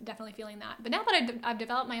I was definitely feeling that. But now that I've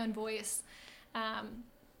developed my own voice,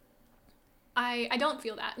 I don't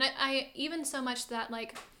feel that. And I even so much that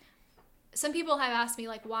like, some people have asked me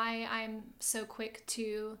like why I'm so quick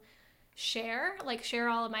to share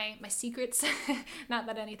all of my secrets. Not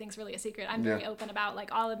that anything's really a secret. I'm very open about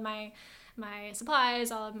like all of my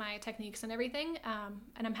supplies, all of my techniques and everything.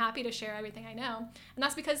 And I'm happy to share everything I know. And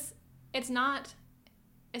that's because it's not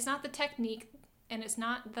the technique, and it's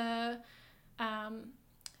not the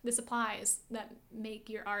supplies that make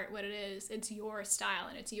your art what it is. It's your style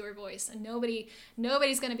and it's your voice, and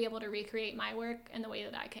nobody's going to be able to recreate my work in the way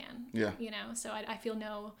that I can. Yeah. You know, so I feel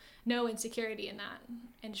no insecurity in that,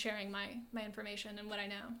 in sharing my information and what I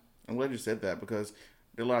know. I'm glad you said that, because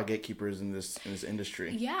there are a lot of gatekeepers in this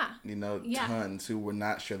industry. Yeah. You know, tons who will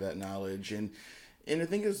not share that knowledge. And the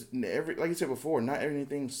thing is, like you said before, not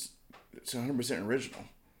everything's 100% original.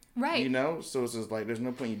 Right. You know, so it's just like there's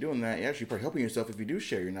no point in you doing that. You're actually probably helping yourself if you do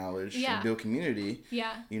share your knowledge and build community.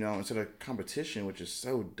 Yeah. You know, instead of competition, which is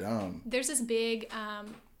so dumb. There's this big, I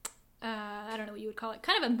don't know what you would call it,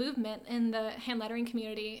 kind of a movement in the hand lettering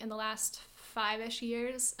community in the last 5-ish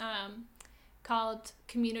years, called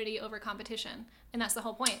community over competition. And that's the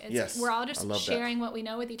whole point. We're all just sharing what we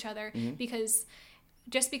know with each other, because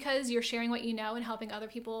just because you're sharing what you know and helping other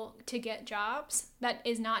people to get jobs, that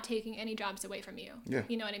is not taking any jobs away from you. Yeah.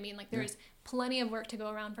 You know what I mean? Like there's plenty of work to go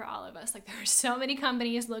around for all of us. Like there are so many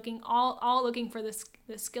companies all looking for this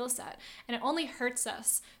skill set, and it only hurts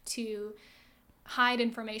us to hide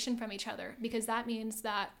information from each other, because that means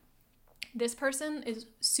that this person is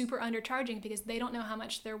super undercharging because they don't know how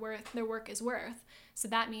much their work is worth. So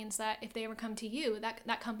that means that if they ever come to you,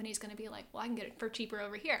 that company is going to be like, well, I can get it for cheaper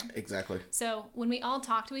over here. Exactly. So when we all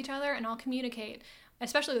talk to each other and all communicate,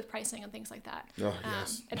 especially with pricing and things like that. Oh,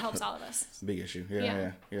 yes. It helps all of us. Big issue.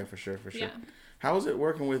 Yeah, for sure. Yeah. How is it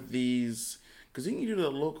working with these? Because you do the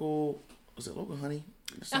local, was it Local Honey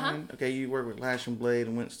sign? Okay, you work with Lash and Blade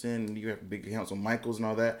and Winston, and you have big accounts on Michaels and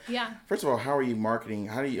all that. Yeah. First of all, how are you marketing?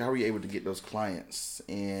 How are you able to get those clients?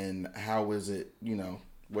 And how is it,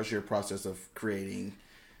 what's your process of creating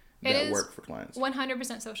that work for clients?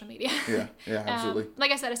 100% social media. Yeah, absolutely.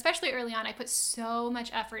 Like I said, especially early on, I put so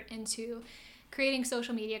much effort into creating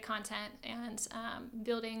social media content and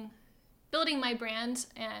building my brand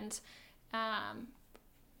and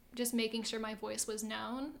just making sure my voice was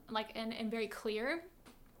known, and very clear.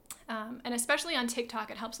 And especially on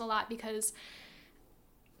TikTok, it helps a lot because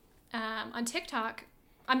on TikTok,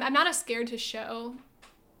 I'm not as scared to show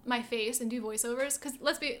my face and do voiceovers because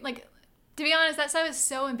to be honest, that stuff is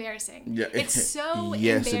so embarrassing. Yeah, it's so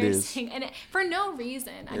yes, embarrassing, it is. and for no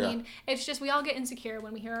reason. I mean, it's just we all get insecure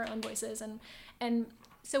when we hear our own voices, and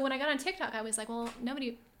so when I got on TikTok, I was like, well,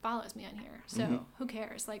 nobody follows me on here, so who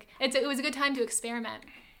cares? It was a good time to experiment,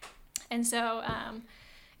 and so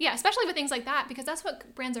especially with things like that because that's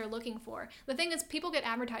what brands are looking for. The thing is, people get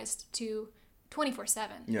advertised to 24/7.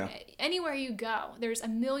 Yeah. Anywhere you go, there's a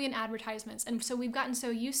million advertisements. And so we've gotten so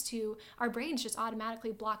used to our brains just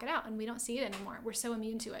automatically block it out and we don't see it anymore. We're so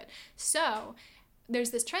immune to it. So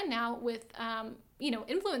there's this trend now with,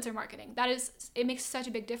 influencer marketing. It makes such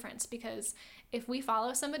a big difference because if we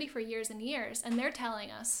follow somebody for years and years and they're telling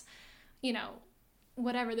us,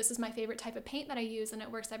 whatever, this is my favorite type of paint that I use and it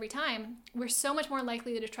works every time, we're so much more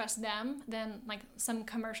likely to trust them than some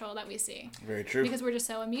commercial that we see. Very true. Because we're just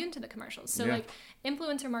so immune to the commercials. So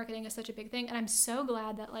influencer marketing is such a big thing, and I'm so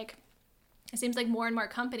glad that it seems like more and more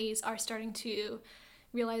companies are starting to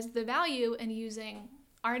realize the value in using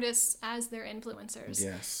artists as their influencers.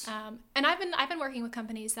 Yes. And I've been working with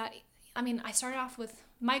companies that, I started off with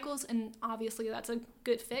Michaels, and obviously that's a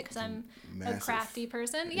good fit because I'm a crafty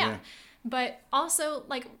person. Yeah. But also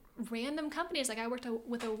random companies. I worked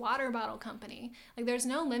with a water bottle company. There's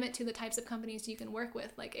no limit to the types of companies you can work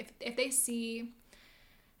with. If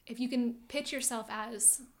you can pitch yourself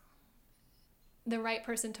as the right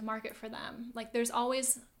person to market for them, there's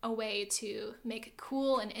always a way to make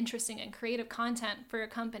cool and interesting and creative content for a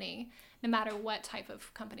company, no matter what type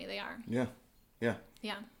of company they are. Yeah.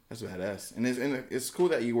 That's badass. And it's cool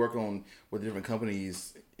that you work with different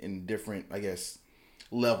companies in different, I guess,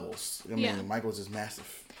 levels. Michael's is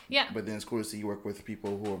massive. Yeah. But then it's cool to see you work with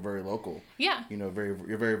people who are very local. Yeah. You're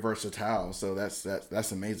very versatile. So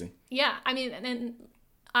that's amazing. Yeah. And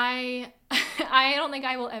I I don't think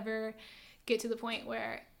I will ever get to the point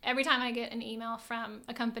where every time I get an email from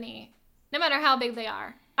a company, no matter how big they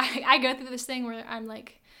are, I go through this thing where I'm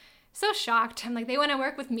so shocked. I'm they want to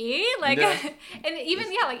work with me, and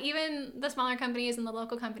even the smaller companies and the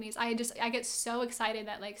local companies, I get so excited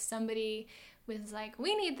that somebody was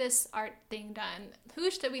we need this art thing done. Who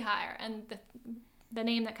should we hire? And the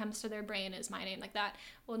name that comes to their brain is my name. That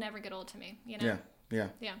will never get old to me. Yeah.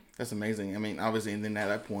 That's amazing. Obviously, and then at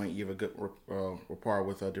that point, you have a good rapport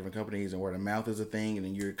with different companies, and word of mouth is a thing, and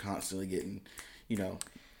then you're constantly getting,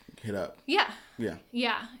 hit up. Yeah.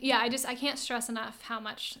 I can't stress enough how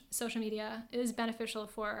much social media is beneficial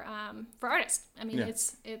for artists.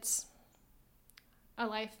 It's a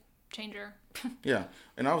life changer. Yeah,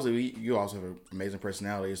 and obviously you also have an amazing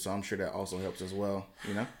personality, so I'm sure that also helps as well.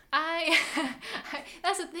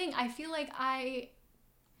 That's the thing. I feel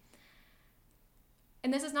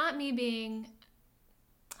and this is not me being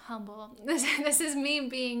humble. This is me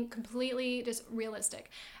being completely just realistic.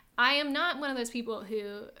 I am not one of those people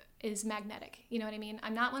who is magnetic. You know what I mean?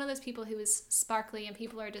 I'm not one of those people who is sparkly and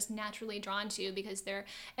people are just naturally drawn to because they're,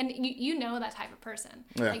 and you know that type of person.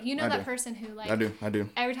 Yeah, that person who I do.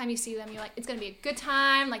 Every time you see them, you're they're going to be a good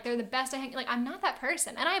time. They're the best to hang. I'm not that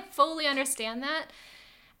person. And I fully understand that.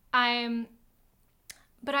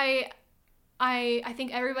 But I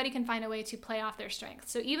think everybody can find a way to play off their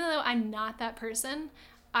strengths. So even though I'm not that person,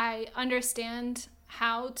 I understand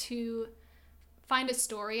how to find a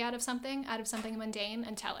story out of something mundane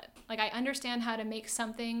and tell it. I understand how to make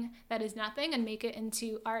something that is nothing and make it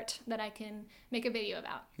into art that I can make a video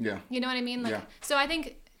about. Yeah. You know what I mean? Yeah. So I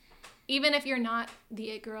think even if you're not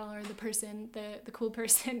the it girl or the person, the cool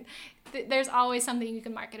person, there's always something you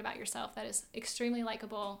can market about yourself that is extremely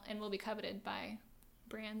likable and will be coveted by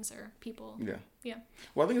brands or people. Yeah.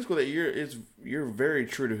 Well, I think it's cool that you're very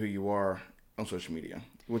true to who you are on social media,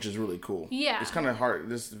 which is really cool. Yeah. It's kind of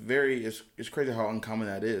hard. It's crazy how uncommon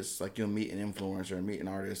that is. You'll meet an influencer and meet an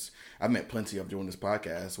artist. I've met plenty of doing this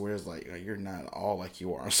podcast where it's you're not all like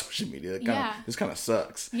you are on social media. It kind of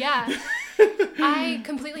sucks. Yeah. I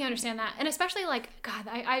completely understand that. And especially like, God,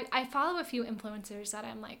 I follow a few influencers that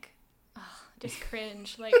I'm like, oh, just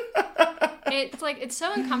cringe. Like, it's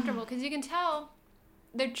so uncomfortable because you can tell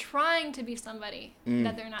they're trying to be somebody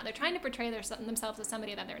that they're not. They're trying to portray themselves as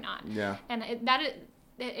somebody that they're not. Yeah. And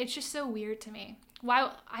it's just so weird to me.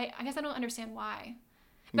 Why? I guess I don't understand why.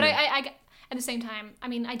 But I at the same time, I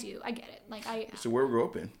mean, I do. I get it. Like So where we grew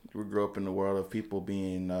up in? We grew up in the world of people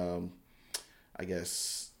being, I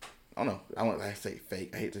guess, I don't know. I say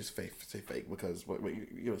fake. I hate to say fake because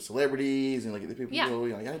you know, celebrities and like the people, you know,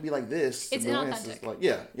 you gotta be like this. It's inauthentic. Like,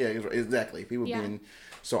 yeah, exactly. People being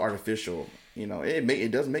so artificial. You know,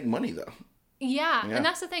 it does make money though. Yeah, and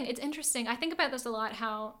that's the thing. It's interesting. I think about this a lot.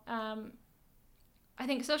 How I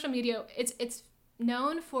think social media it's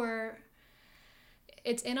known for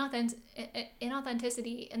its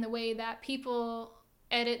inauthenticity in the way that people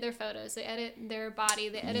edit their photos, they edit their body,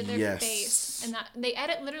 they edit their face, and that they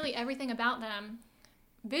edit literally everything about them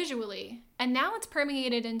visually. And now it's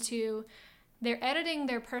permeated into they're editing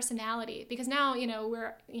their personality because now, you know,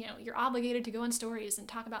 you're obligated to go on stories and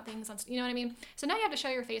talk about things on, you know what I mean? So now you have to show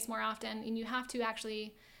your face more often and you have to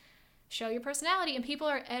actually show your personality, and people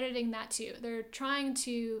are editing that too. They're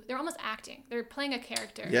almost acting. They're playing a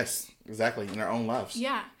character. Yes, exactly, in their own lives.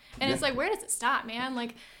 Yeah. And it's like, where does it stop, man?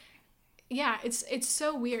 Like, yeah, it's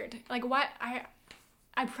so weird. Like, what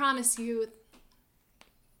I promise you,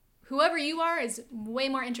 whoever you are is way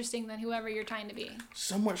more interesting than whoever you're trying to be.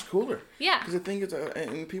 So much cooler. Yeah. Because the thing is,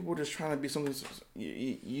 and people are just trying to be something,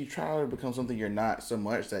 you try to become something you're not so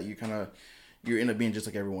much that you end up being just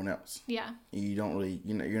like everyone else. Yeah. You don't really,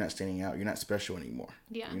 you're not standing out. You're not special anymore.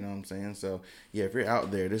 Yeah. You know what I'm saying? So, yeah, if you're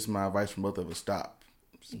out there, this is my advice from both of us. Stop.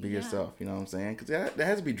 Just be yourself. You know what I'm saying? Because that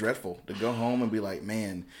has to be dreadful to go home and be like,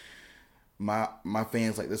 man, my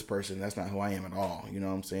fans like this person. That's not who I am at all. You know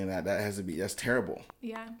what I'm saying? That's terrible.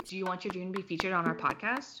 Yeah. Do you want your dream to be featured on our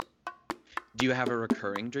podcast? Do you have a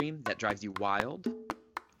recurring dream that drives you wild?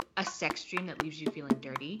 A sex dream that leaves you feeling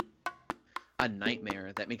dirty? A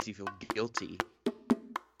nightmare that makes you feel guilty?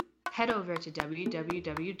 Head over to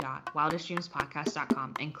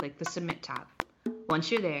www.wildestdreamspodcast.com and click the Submit tab.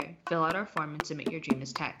 Once you're there, fill out our form and submit your dream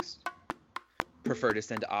as text. Prefer to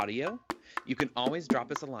send audio? You can always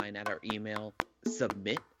drop us a line at our email,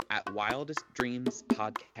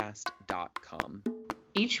 submit@wildestdreamspodcast.com.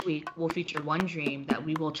 Each week, we'll feature one dream that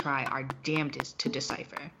we will try our damnedest to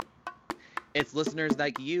decipher. It's listeners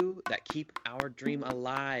like you that keep our dream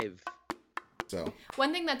alive. So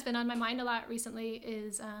One thing that's been on my mind a lot recently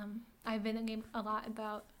is I've been thinking a lot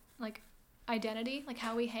about like identity, like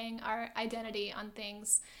how we hang our identity on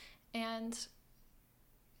things, and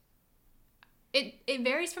it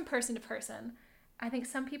varies from person to person. I think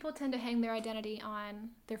some people tend to hang their identity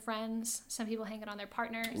on their friends, some people hang it on their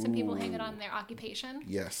partner, some people hang it on their occupation.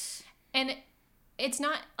 yes, And it's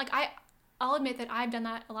not like I'll admit that I've done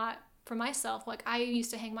that a lot for myself. Like I used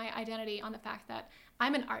to hang my identity on the fact that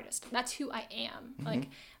I'm an artist. That's who I am. Like,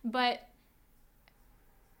 but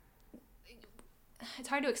it's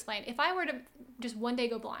hard to explain. If I were to just one day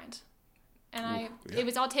go blind and it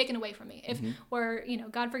was all taken away from me, or, you know,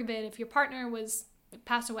 God forbid, if your partner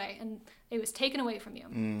passed away and it was taken away from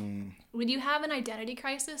you, would you have an identity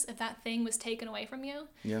crisis if that thing was taken away from you?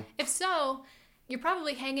 Yeah. If so, you're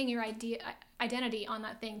probably hanging your identity on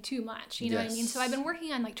that thing too much. You know what I mean? So I've been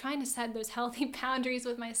working on like trying to set those healthy boundaries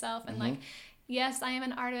with myself and like, yes, I am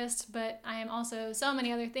an artist, but I am also so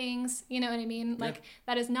many other things. You know what I mean? Like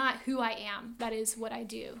that is not who I am. That is what I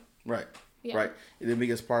do. right. Yeah. Right. The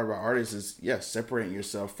biggest part about artists is separating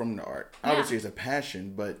yourself from the art. Obviously, it's a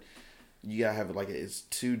passion, but you gotta have it like it's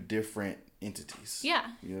two different entities. Yeah.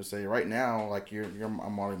 You know, say right now, like you're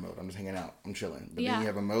I'm Molly mode. I'm just hanging out. I'm chilling. But then you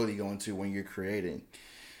have a mode you go into when you're creating,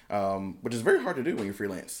 which is very hard to do when you're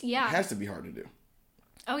freelance. Yeah. It has to be hard to do.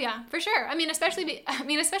 Oh yeah, for sure. I mean, especially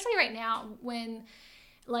right now when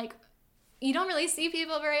like you don't really see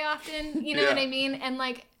people very often. You know what I mean? And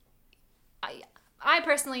like I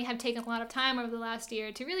personally have taken a lot of time over the last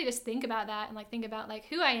year to really just think about that and like think about like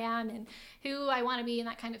who I am and who I want to be and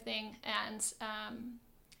that kind of thing. And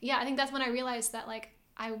I think that's when I realized that like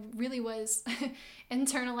I really was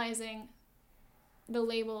internalizing the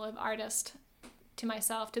label of artist to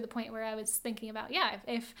myself to the point where I was thinking about,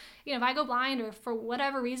 if I go blind or for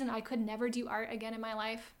whatever reason I could never do art again in my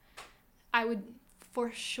life, I would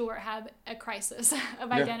for sure have a crisis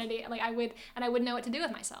of identity. Like I wouldn't know what to do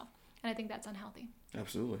with myself. And I think that's unhealthy.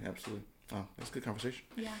 Absolutely. Oh, that's a good conversation.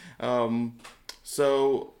 Yeah.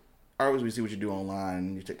 So I always we see what you do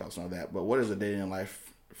online, your TikToks and all that. But what is a day in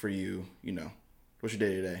life for you? You know, what's your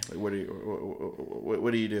day to day? Like, what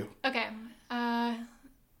do you do? Okay.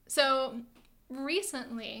 So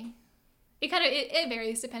recently, it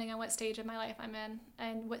varies depending on what stage of my life I'm in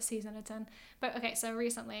and what season it's in. But okay, so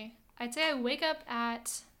recently, I'd say I wake up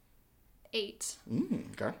at 8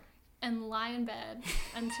 Okay. and lie in bed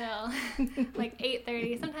until like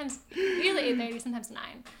 8:30, usually 8:30, sometimes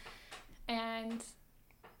 9. And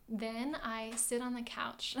then I sit on the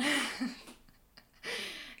couch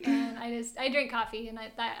and I drink coffee, and I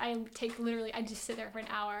just sit there for an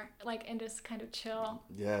hour, like, and just kind of chill.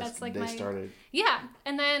 Yes, that's like day started. Yeah,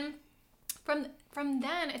 and then from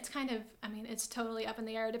then it's kind of, I mean, it's totally up in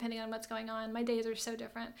the air depending on what's going on. My days are so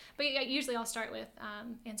different, but usually I'll start with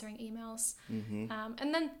answering emails,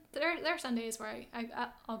 and then there are some days where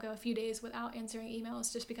I'll go a few days without answering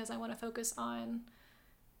emails just because I want to focus on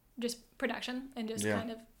just production and just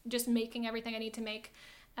kind of just making everything I need to make.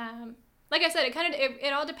 Like I said,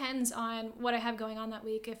 it all depends on what I have going on that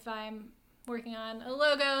week. If I'm working on a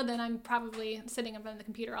logo, then I'm probably sitting in front of the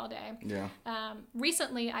computer all day. Yeah.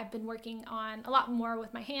 Recently, I've been working on a lot more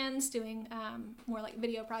with my hands, doing more like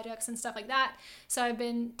video projects and stuff like that. So I've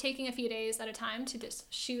been taking a few days at a time to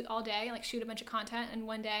just shoot all day, like shoot a bunch of content in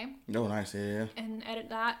one day. Oh, nice. Yeah. And edit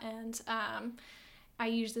that. And I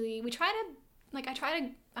try to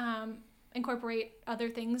incorporate other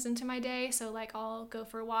things into my day. So like I'll go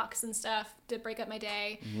for walks and stuff to break up my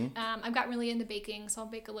day. I've got really into baking, so I'll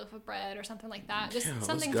bake a loaf of bread or something like that. Just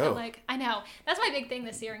something to like, I know that's my big thing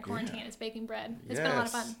this year in quarantine is baking bread. It's been a lot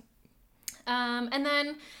of fun. And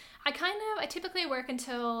then I typically work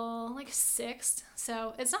until like 6,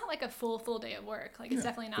 so it's not like a full day of work. Like it's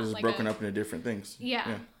definitely not it's like broken up into different things.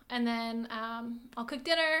 Yeah. And then I'll cook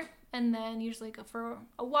dinner, and then usually go for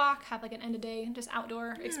a walk, have like an end of day, just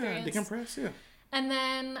outdoor experience. Decompress, yeah. And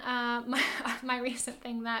then my recent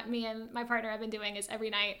thing that me and my partner have been doing is every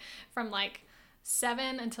night from like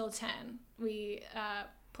 7 until 10, we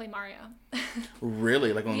play Mario.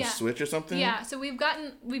 Really? Like on Switch or something? Yeah, so we've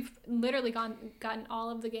literally gotten all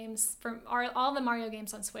of the games all the Mario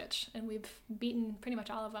games on Switch, and we've beaten pretty much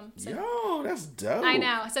all of them. So. Yo, that's dope. I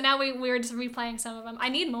know. So now we're just replaying some of them. I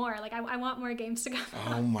need more. Like I want more games to go.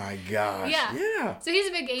 Oh my gosh. Yeah. So he's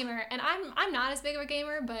a big gamer, and I'm not as big of a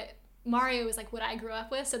gamer, but Mario is like what I grew up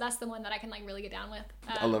with, so that's the one that I can like really get down with.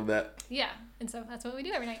 I love that. Yeah, and so that's what we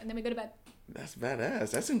do every night, and then we go to bed. That's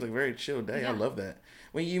badass. That seems like a very chill day. Yeah. I love that.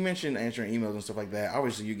 When you mentioned answering emails and stuff like that,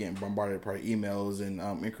 obviously you're getting bombarded by emails and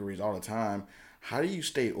inquiries all the time. How do you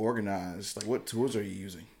stay organized? Like, what tools are you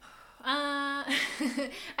using? I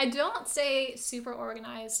don't stay super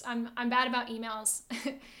organized. I'm bad about emails.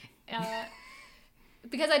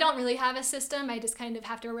 Because I don't really have a system, I just kind of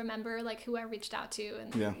have to remember like who I reached out to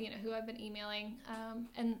and who I've been emailing.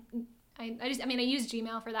 And I use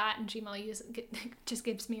Gmail for that, and Gmail just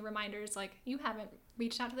gives me reminders like you haven't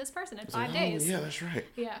reached out to this person in 5 days. Yeah, that's right.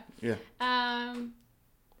 Yeah. Yeah.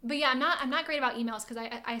 But yeah, I'm not great about emails because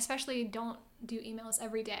I especially don't do emails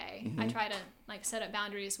every day. I try to like set up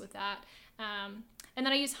boundaries with that. And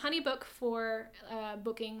then I use Honeybook for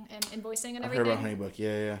booking and invoicing and everything. I've heard about Honeybook.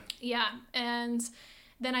 Yeah. Yeah, and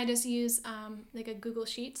then I just use like a Google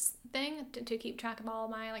Sheets thing to keep track of all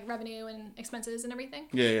my like revenue and expenses and everything.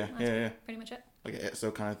 Yeah. Pretty much it. Like an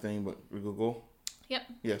Excel kind of thing, but with Google. Yep.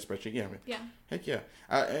 Yeah, spreadsheet. Yeah. Yeah. Heck yeah.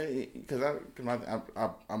 Because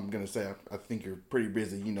I'm gonna say I think you're pretty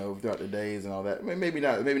busy, throughout the days and all that. Maybe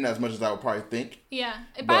not as much as I would probably think. Yeah,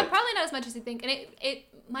 probably not as much as you think. And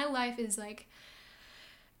my life is like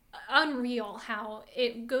unreal how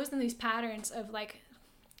it goes in these patterns of like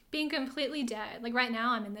being completely dead. Like right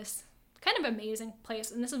now I'm in this kind of amazing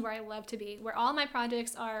place, and this is where I love to be, where all my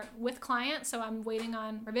projects are with clients, so I'm waiting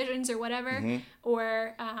on revisions or whatever,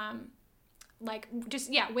 or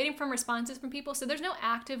waiting for responses from people. So there's no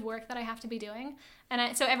active work that I have to be doing,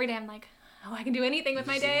 and so every day I'm like, oh, I can do anything with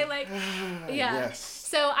my day. Like, yeah. Yes.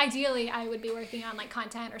 So ideally, I would be working on like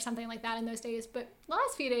content or something like that in those days. But the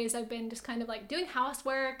last few days, I've been just kind of like doing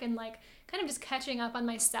housework and like kind of just catching up on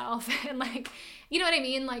myself and like, you know what I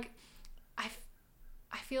mean? Like,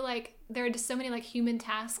 I feel like there are just so many like human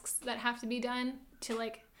tasks that have to be done to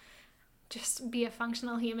like just be a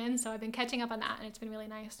functional human. So I've been catching up on that, and it's been really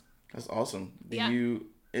nice. That's awesome. So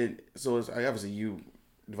it's obviously you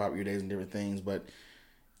divide your days and different things, but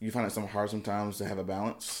you find it hard sometimes to have a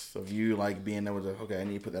balance of you like being able to, okay, I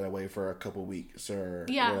need to put that away for a couple weeks or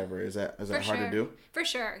whatever. Is that hard to do? For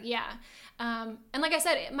sure. Yeah. And like I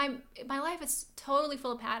said, my life is totally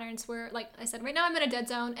full of patterns where, like I said, right now I'm in a dead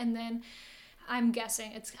zone, and then I'm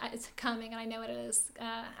guessing it's coming, and I know what it is.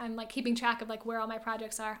 I'm like keeping track of like where all my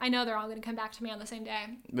projects are. I know they're all going to come back to me on the same day.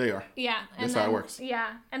 They are. Yeah. That's how it works.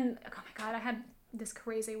 Yeah. And oh my God, I had this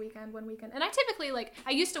crazy one weekend. And I typically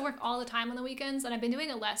I used to work all the time on the weekends, and I've been doing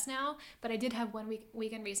it less now, but I did have one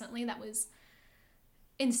weekend recently that was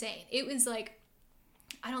insane. It was like,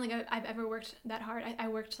 I don't think I've ever worked that hard. I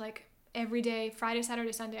worked like every day, Friday,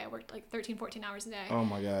 Saturday, Sunday. I worked like 13, 14 hours a day. Oh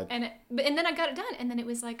my God. And then I got it done, and then it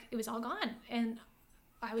was like, it was all gone, and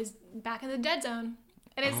I was back in the dead zone.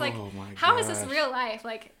 And it's like, Oh my how is this gosh. real life?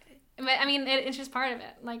 Like, but I mean, it's just part of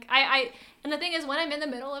it. Like and the thing is, when I'm in the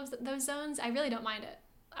middle of those zones, I really don't mind it.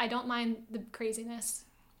 I don't mind the craziness.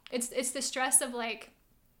 It's the stress of like,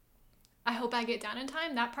 I hope I get done in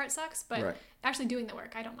time. That part sucks, but Right. actually doing the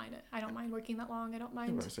work, I don't mind it. I don't mind working that long. I don't I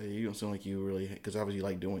mind. was about to say, you don't seem like you really, because obviously you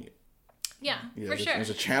like doing it. Yeah, Yeah, for sure. It's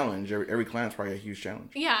a challenge. Every client's probably a huge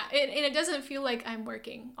challenge. Yeah, and it doesn't feel like I'm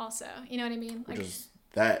working also. You know what I mean? Like,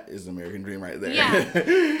 That is the American dream right there.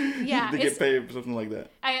 Yeah. Yeah, To get paid for something like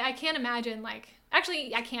that. I can't imagine, like,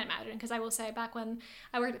 actually, I can't imagine, because I will say, back when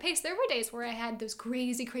I worked at Pace, there were days where I had those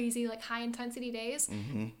crazy, like, high-intensity days,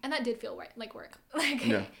 and that did feel like work. Like,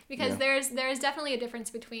 Yeah, because yeah. there's definitely a difference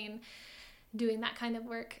between doing that kind of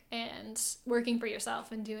work and working for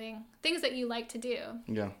yourself and doing things that you like to do,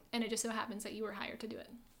 Yeah, and it just so happens that you were hired to do it.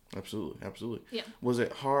 absolutely. Yeah. Was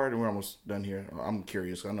it hard? And we're almost done here. I'm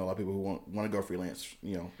curious. I know a lot of people who want to go freelance.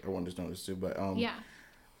 You know, everyone just knows this too. But Yeah.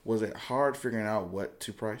 was it hard figuring out what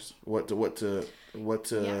to price? What to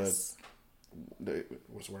Yes.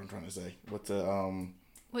 what's the word I'm trying to say? What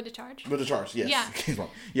to charge? what to charge? Yes. Yeah.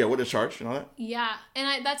 Yeah. What to charge and all that. Yeah,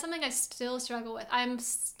 and that's something I still struggle with. I'm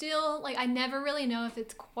still, like, I never really know if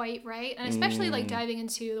it's quite right, and especially, like, diving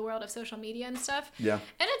into the world of social media and stuff. Yeah.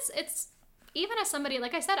 And it's even as somebody,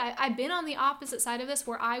 like I said, I've been on the opposite side of this,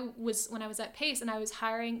 where I was, when I was at Pace, and I was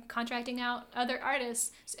contracting out other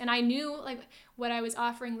artists, and I knew, like, what I was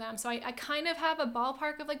offering them. So I kind of have a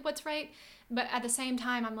ballpark of, like, what's right, but at the same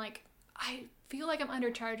time, I'm like, I feel like I'm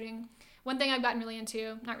undercharging. One thing I've gotten really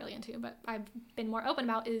into, not really into, but I've been more open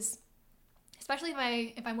about is, especially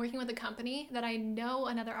if I'm working with a company that I know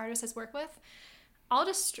another artist has worked with, I'll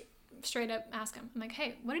just straight up ask them. I'm like,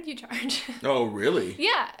 hey, what did you charge? Oh, really?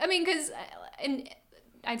 Yeah, I mean, because, and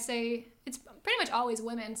I'd say it's pretty much always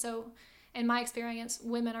women. So, in my experience,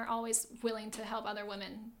 women are always willing to help other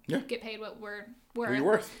women get paid what we're worth. What are you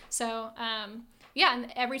worth? So, yeah,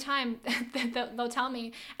 and every time they'll tell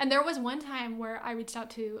me. And there was one time where I reached out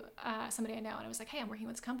to somebody I know, and I was like, hey, I'm working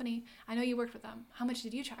with this company. I know you worked with them. How much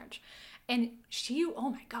did you charge? And she, oh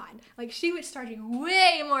my God, like, she was charging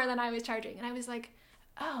way more than I was charging. And I was like,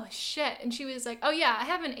 oh shit. And she was like, oh yeah, I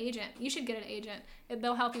have an agent. You should get an agent.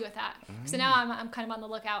 They'll help you with that. So now I'm kind of on the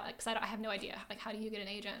lookout, because I have no idea, like, how do you get an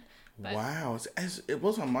agent? But, Wow. It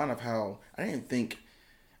blows my mind of how I didn't think.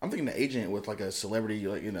 I'm thinking the agent with, like, a celebrity,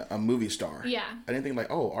 like, you know, a movie star. Yeah. I didn't think, like,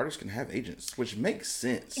 oh, artists can have agents, which makes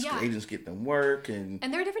sense. Yeah. Agents get them work and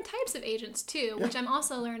And there are different types of agents too, which I'm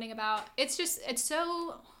also learning about. It's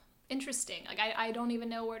so interesting. Like, I don't even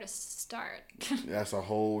know where to start. that's a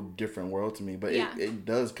whole different world to me. But Yeah. it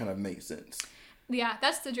does kind of make sense. Yeah,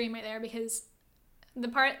 that's the dream right there, because the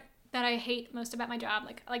part that I hate most about my job,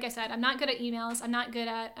 like I said, I'm not good at emails. I'm not good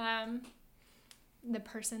at the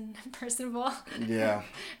personable Yeah.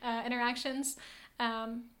 interactions.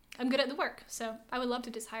 I'm good at the work, so I would love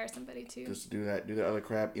to just hire somebody to. Just do that other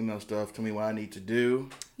crap, email stuff, tell me what I need to do,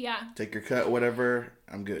 Yeah. take your cut, whatever,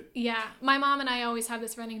 I'm good. Yeah, my mom and I always have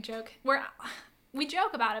this running joke where we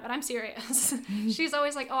joke about it, but I'm serious. She's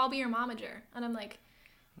always like, oh, I'll be your momager. And I'm like,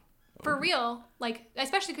 for real, like,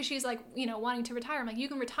 especially because she's like, you know, wanting to retire. I'm like, you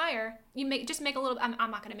can retire. Just make a little, I'm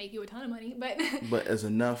not going to make you a ton of money, but. But it's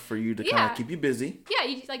enough for you to kind Yeah. of keep you busy. Yeah,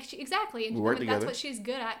 exactly. And We work that's together. what she's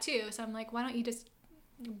good at too. So I'm like, why don't you just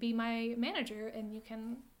be my manager, and you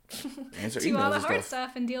can Answer do all emails the and hard stuff.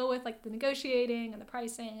 stuff and deal with, like, the negotiating and the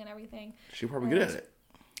pricing and everything. She's probably good at it.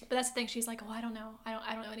 But that's the thing. She's like, oh, I don't know. I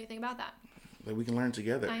don't know anything about that. Like, we can learn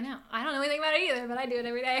together. I know. I don't know anything about it either, but I do it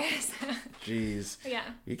every day. So, Jeez. yeah.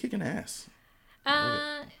 You're kicking ass.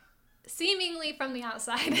 Seemingly from the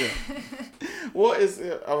outside. Well, I've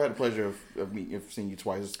had the pleasure of seeing you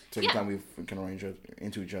twice. Second Yeah. time we've kind of ran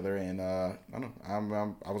into each other, and I don't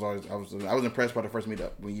know. I was impressed by the first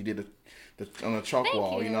meetup when you did the on the chalk Thank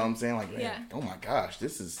wall. You you. know what I'm saying? Like, man, Yeah. oh my gosh,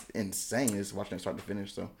 this is insane. Just watching it start to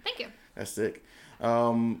finish. So Thank you. that's sick.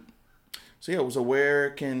 So yeah. So where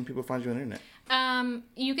can people find you on the internet?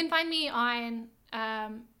 You can find me on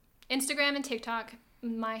Instagram and TikTok.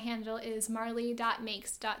 My handle is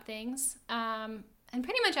marley.makes.things. And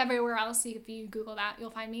pretty much everywhere else, if you Google that, you'll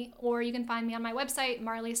find me. Or you can find me on my website,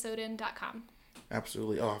 marleysoden.com.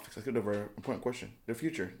 Absolutely. Oh, I skipped over an important question. The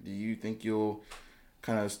future. Do you think you'll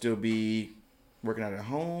kind of still be working out at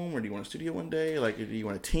home, or do you want a studio one day? Like, do you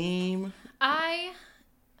want a team? I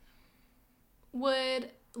would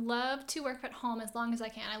love to work at home as long as I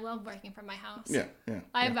can. I love working from my house. Yeah.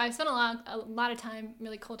 I've spent a lot of time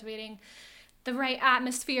really cultivating the right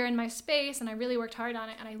atmosphere in my space, and I really worked hard on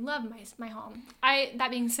it, and I love my home.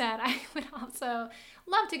 That being said, I would also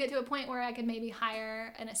love to get to a point where I could maybe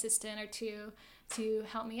hire an assistant or two to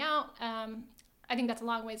help me out. I think that's a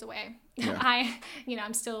long ways away. Yeah.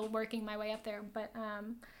 I'm still working my way up there, but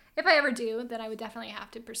if I ever do, then I would definitely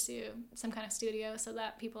have to pursue some kind of studio so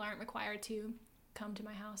that people aren't required to come to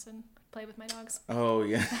my house and play with my dogs. Oh,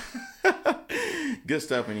 yeah. Good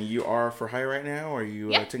stuff. And you are for hire right now? Or are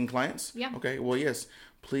you taking clients? Yeah. Okay. Well, yes.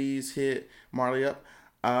 Please hit Marley up.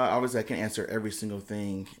 Obviously, I can answer every single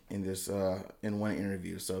thing in this in one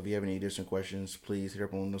interview. So if you have any additional questions, please hit her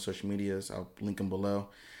up on those social medias. I'll link them below.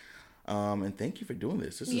 And thank you for doing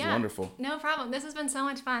this. This is wonderful. No problem. This has been so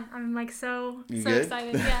much fun. I'm like so good?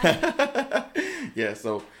 excited. Yeah. Yeah.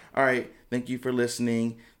 So, all right. Thank you for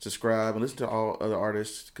listening. Subscribe and listen to all other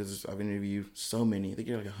artists because I've interviewed so many. I think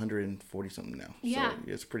you're like 140 something now. Yeah. So,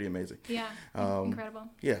 it's pretty amazing. Yeah. Incredible.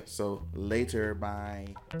 Yeah. So later. Bye.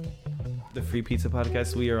 The Free Pizza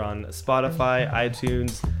Podcast. We are on Spotify,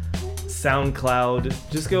 iTunes, SoundCloud.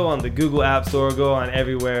 Just go on the Google App Store. Go on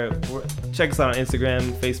everywhere. Check us out on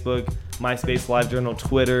Instagram, Facebook, MySpace, LiveJournal,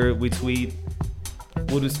 Twitter. We tweet.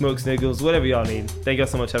 We'll do smoke signals, whatever y'all need. Thank y'all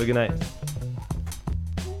so much. Have a good night.